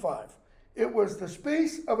 1495. It was the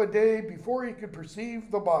space of a day before he could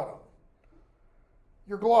perceive the bottom.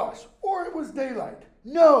 Your gloss. Or it was daylight.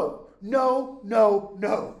 No, no, no,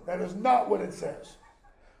 no. That is not what it says.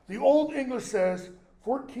 The Old English says,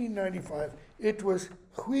 1495, it was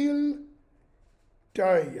Huil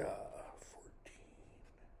Daya.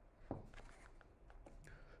 14.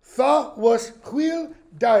 Tha was Huil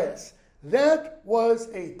Dias. That was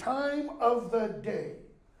a time of the day.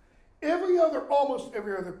 Almost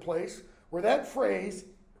every other place where that phrase,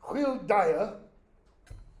 Huil Daya,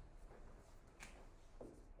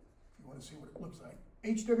 you want to see what it looks like,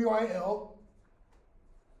 H-W-I-L,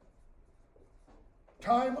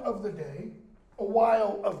 time of the day, a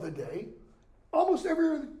while of the day. Almost every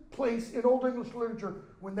other place in Old English literature,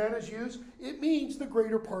 when that is used, it means the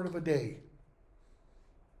greater part of a day.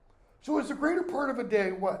 So is the greater part of a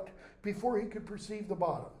day what? Before he could perceive the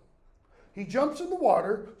bottom. He jumps in the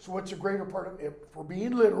water, so what's the greater part of it? If we're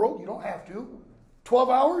being literal, you don't have to. 12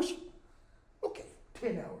 hours? Okay,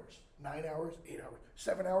 10 hours, 9 hours, 8 hours,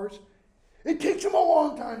 7 hours. It takes him a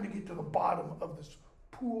long time to get to the bottom of this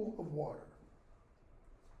pool of water.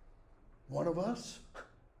 One of us?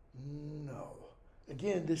 No.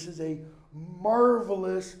 Again, this is a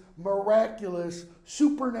marvelous, miraculous,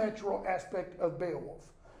 supernatural aspect of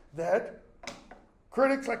Beowulf that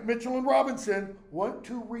critics like Mitchell and Robinson want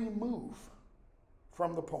to remove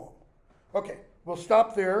from the poem. Okay, we'll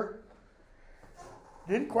stop there.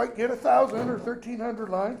 Didn't quite get 1,000 or 1,300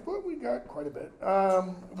 lines, but we got quite a bit.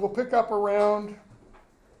 We'll pick up around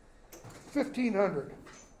 1,500.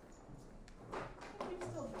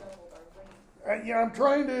 Yeah, I'm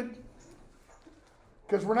trying to,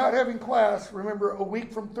 because we're not having class, remember, a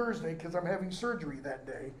week from Thursday, because I'm having surgery that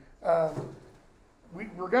day.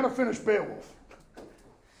 We're going to finish Beowulf.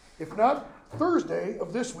 If not Thursday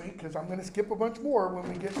of this week, because I'm going to skip a bunch more when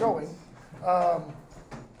we get going,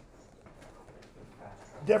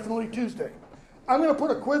 definitely Tuesday. I'm going to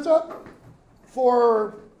put a quiz up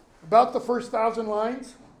for about the first 1,000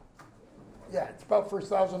 lines. Yeah, it's about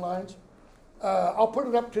first 1,000 lines. I'll put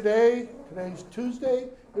it up today. Today's Tuesday.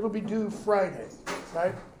 It'll be due Friday,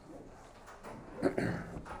 right?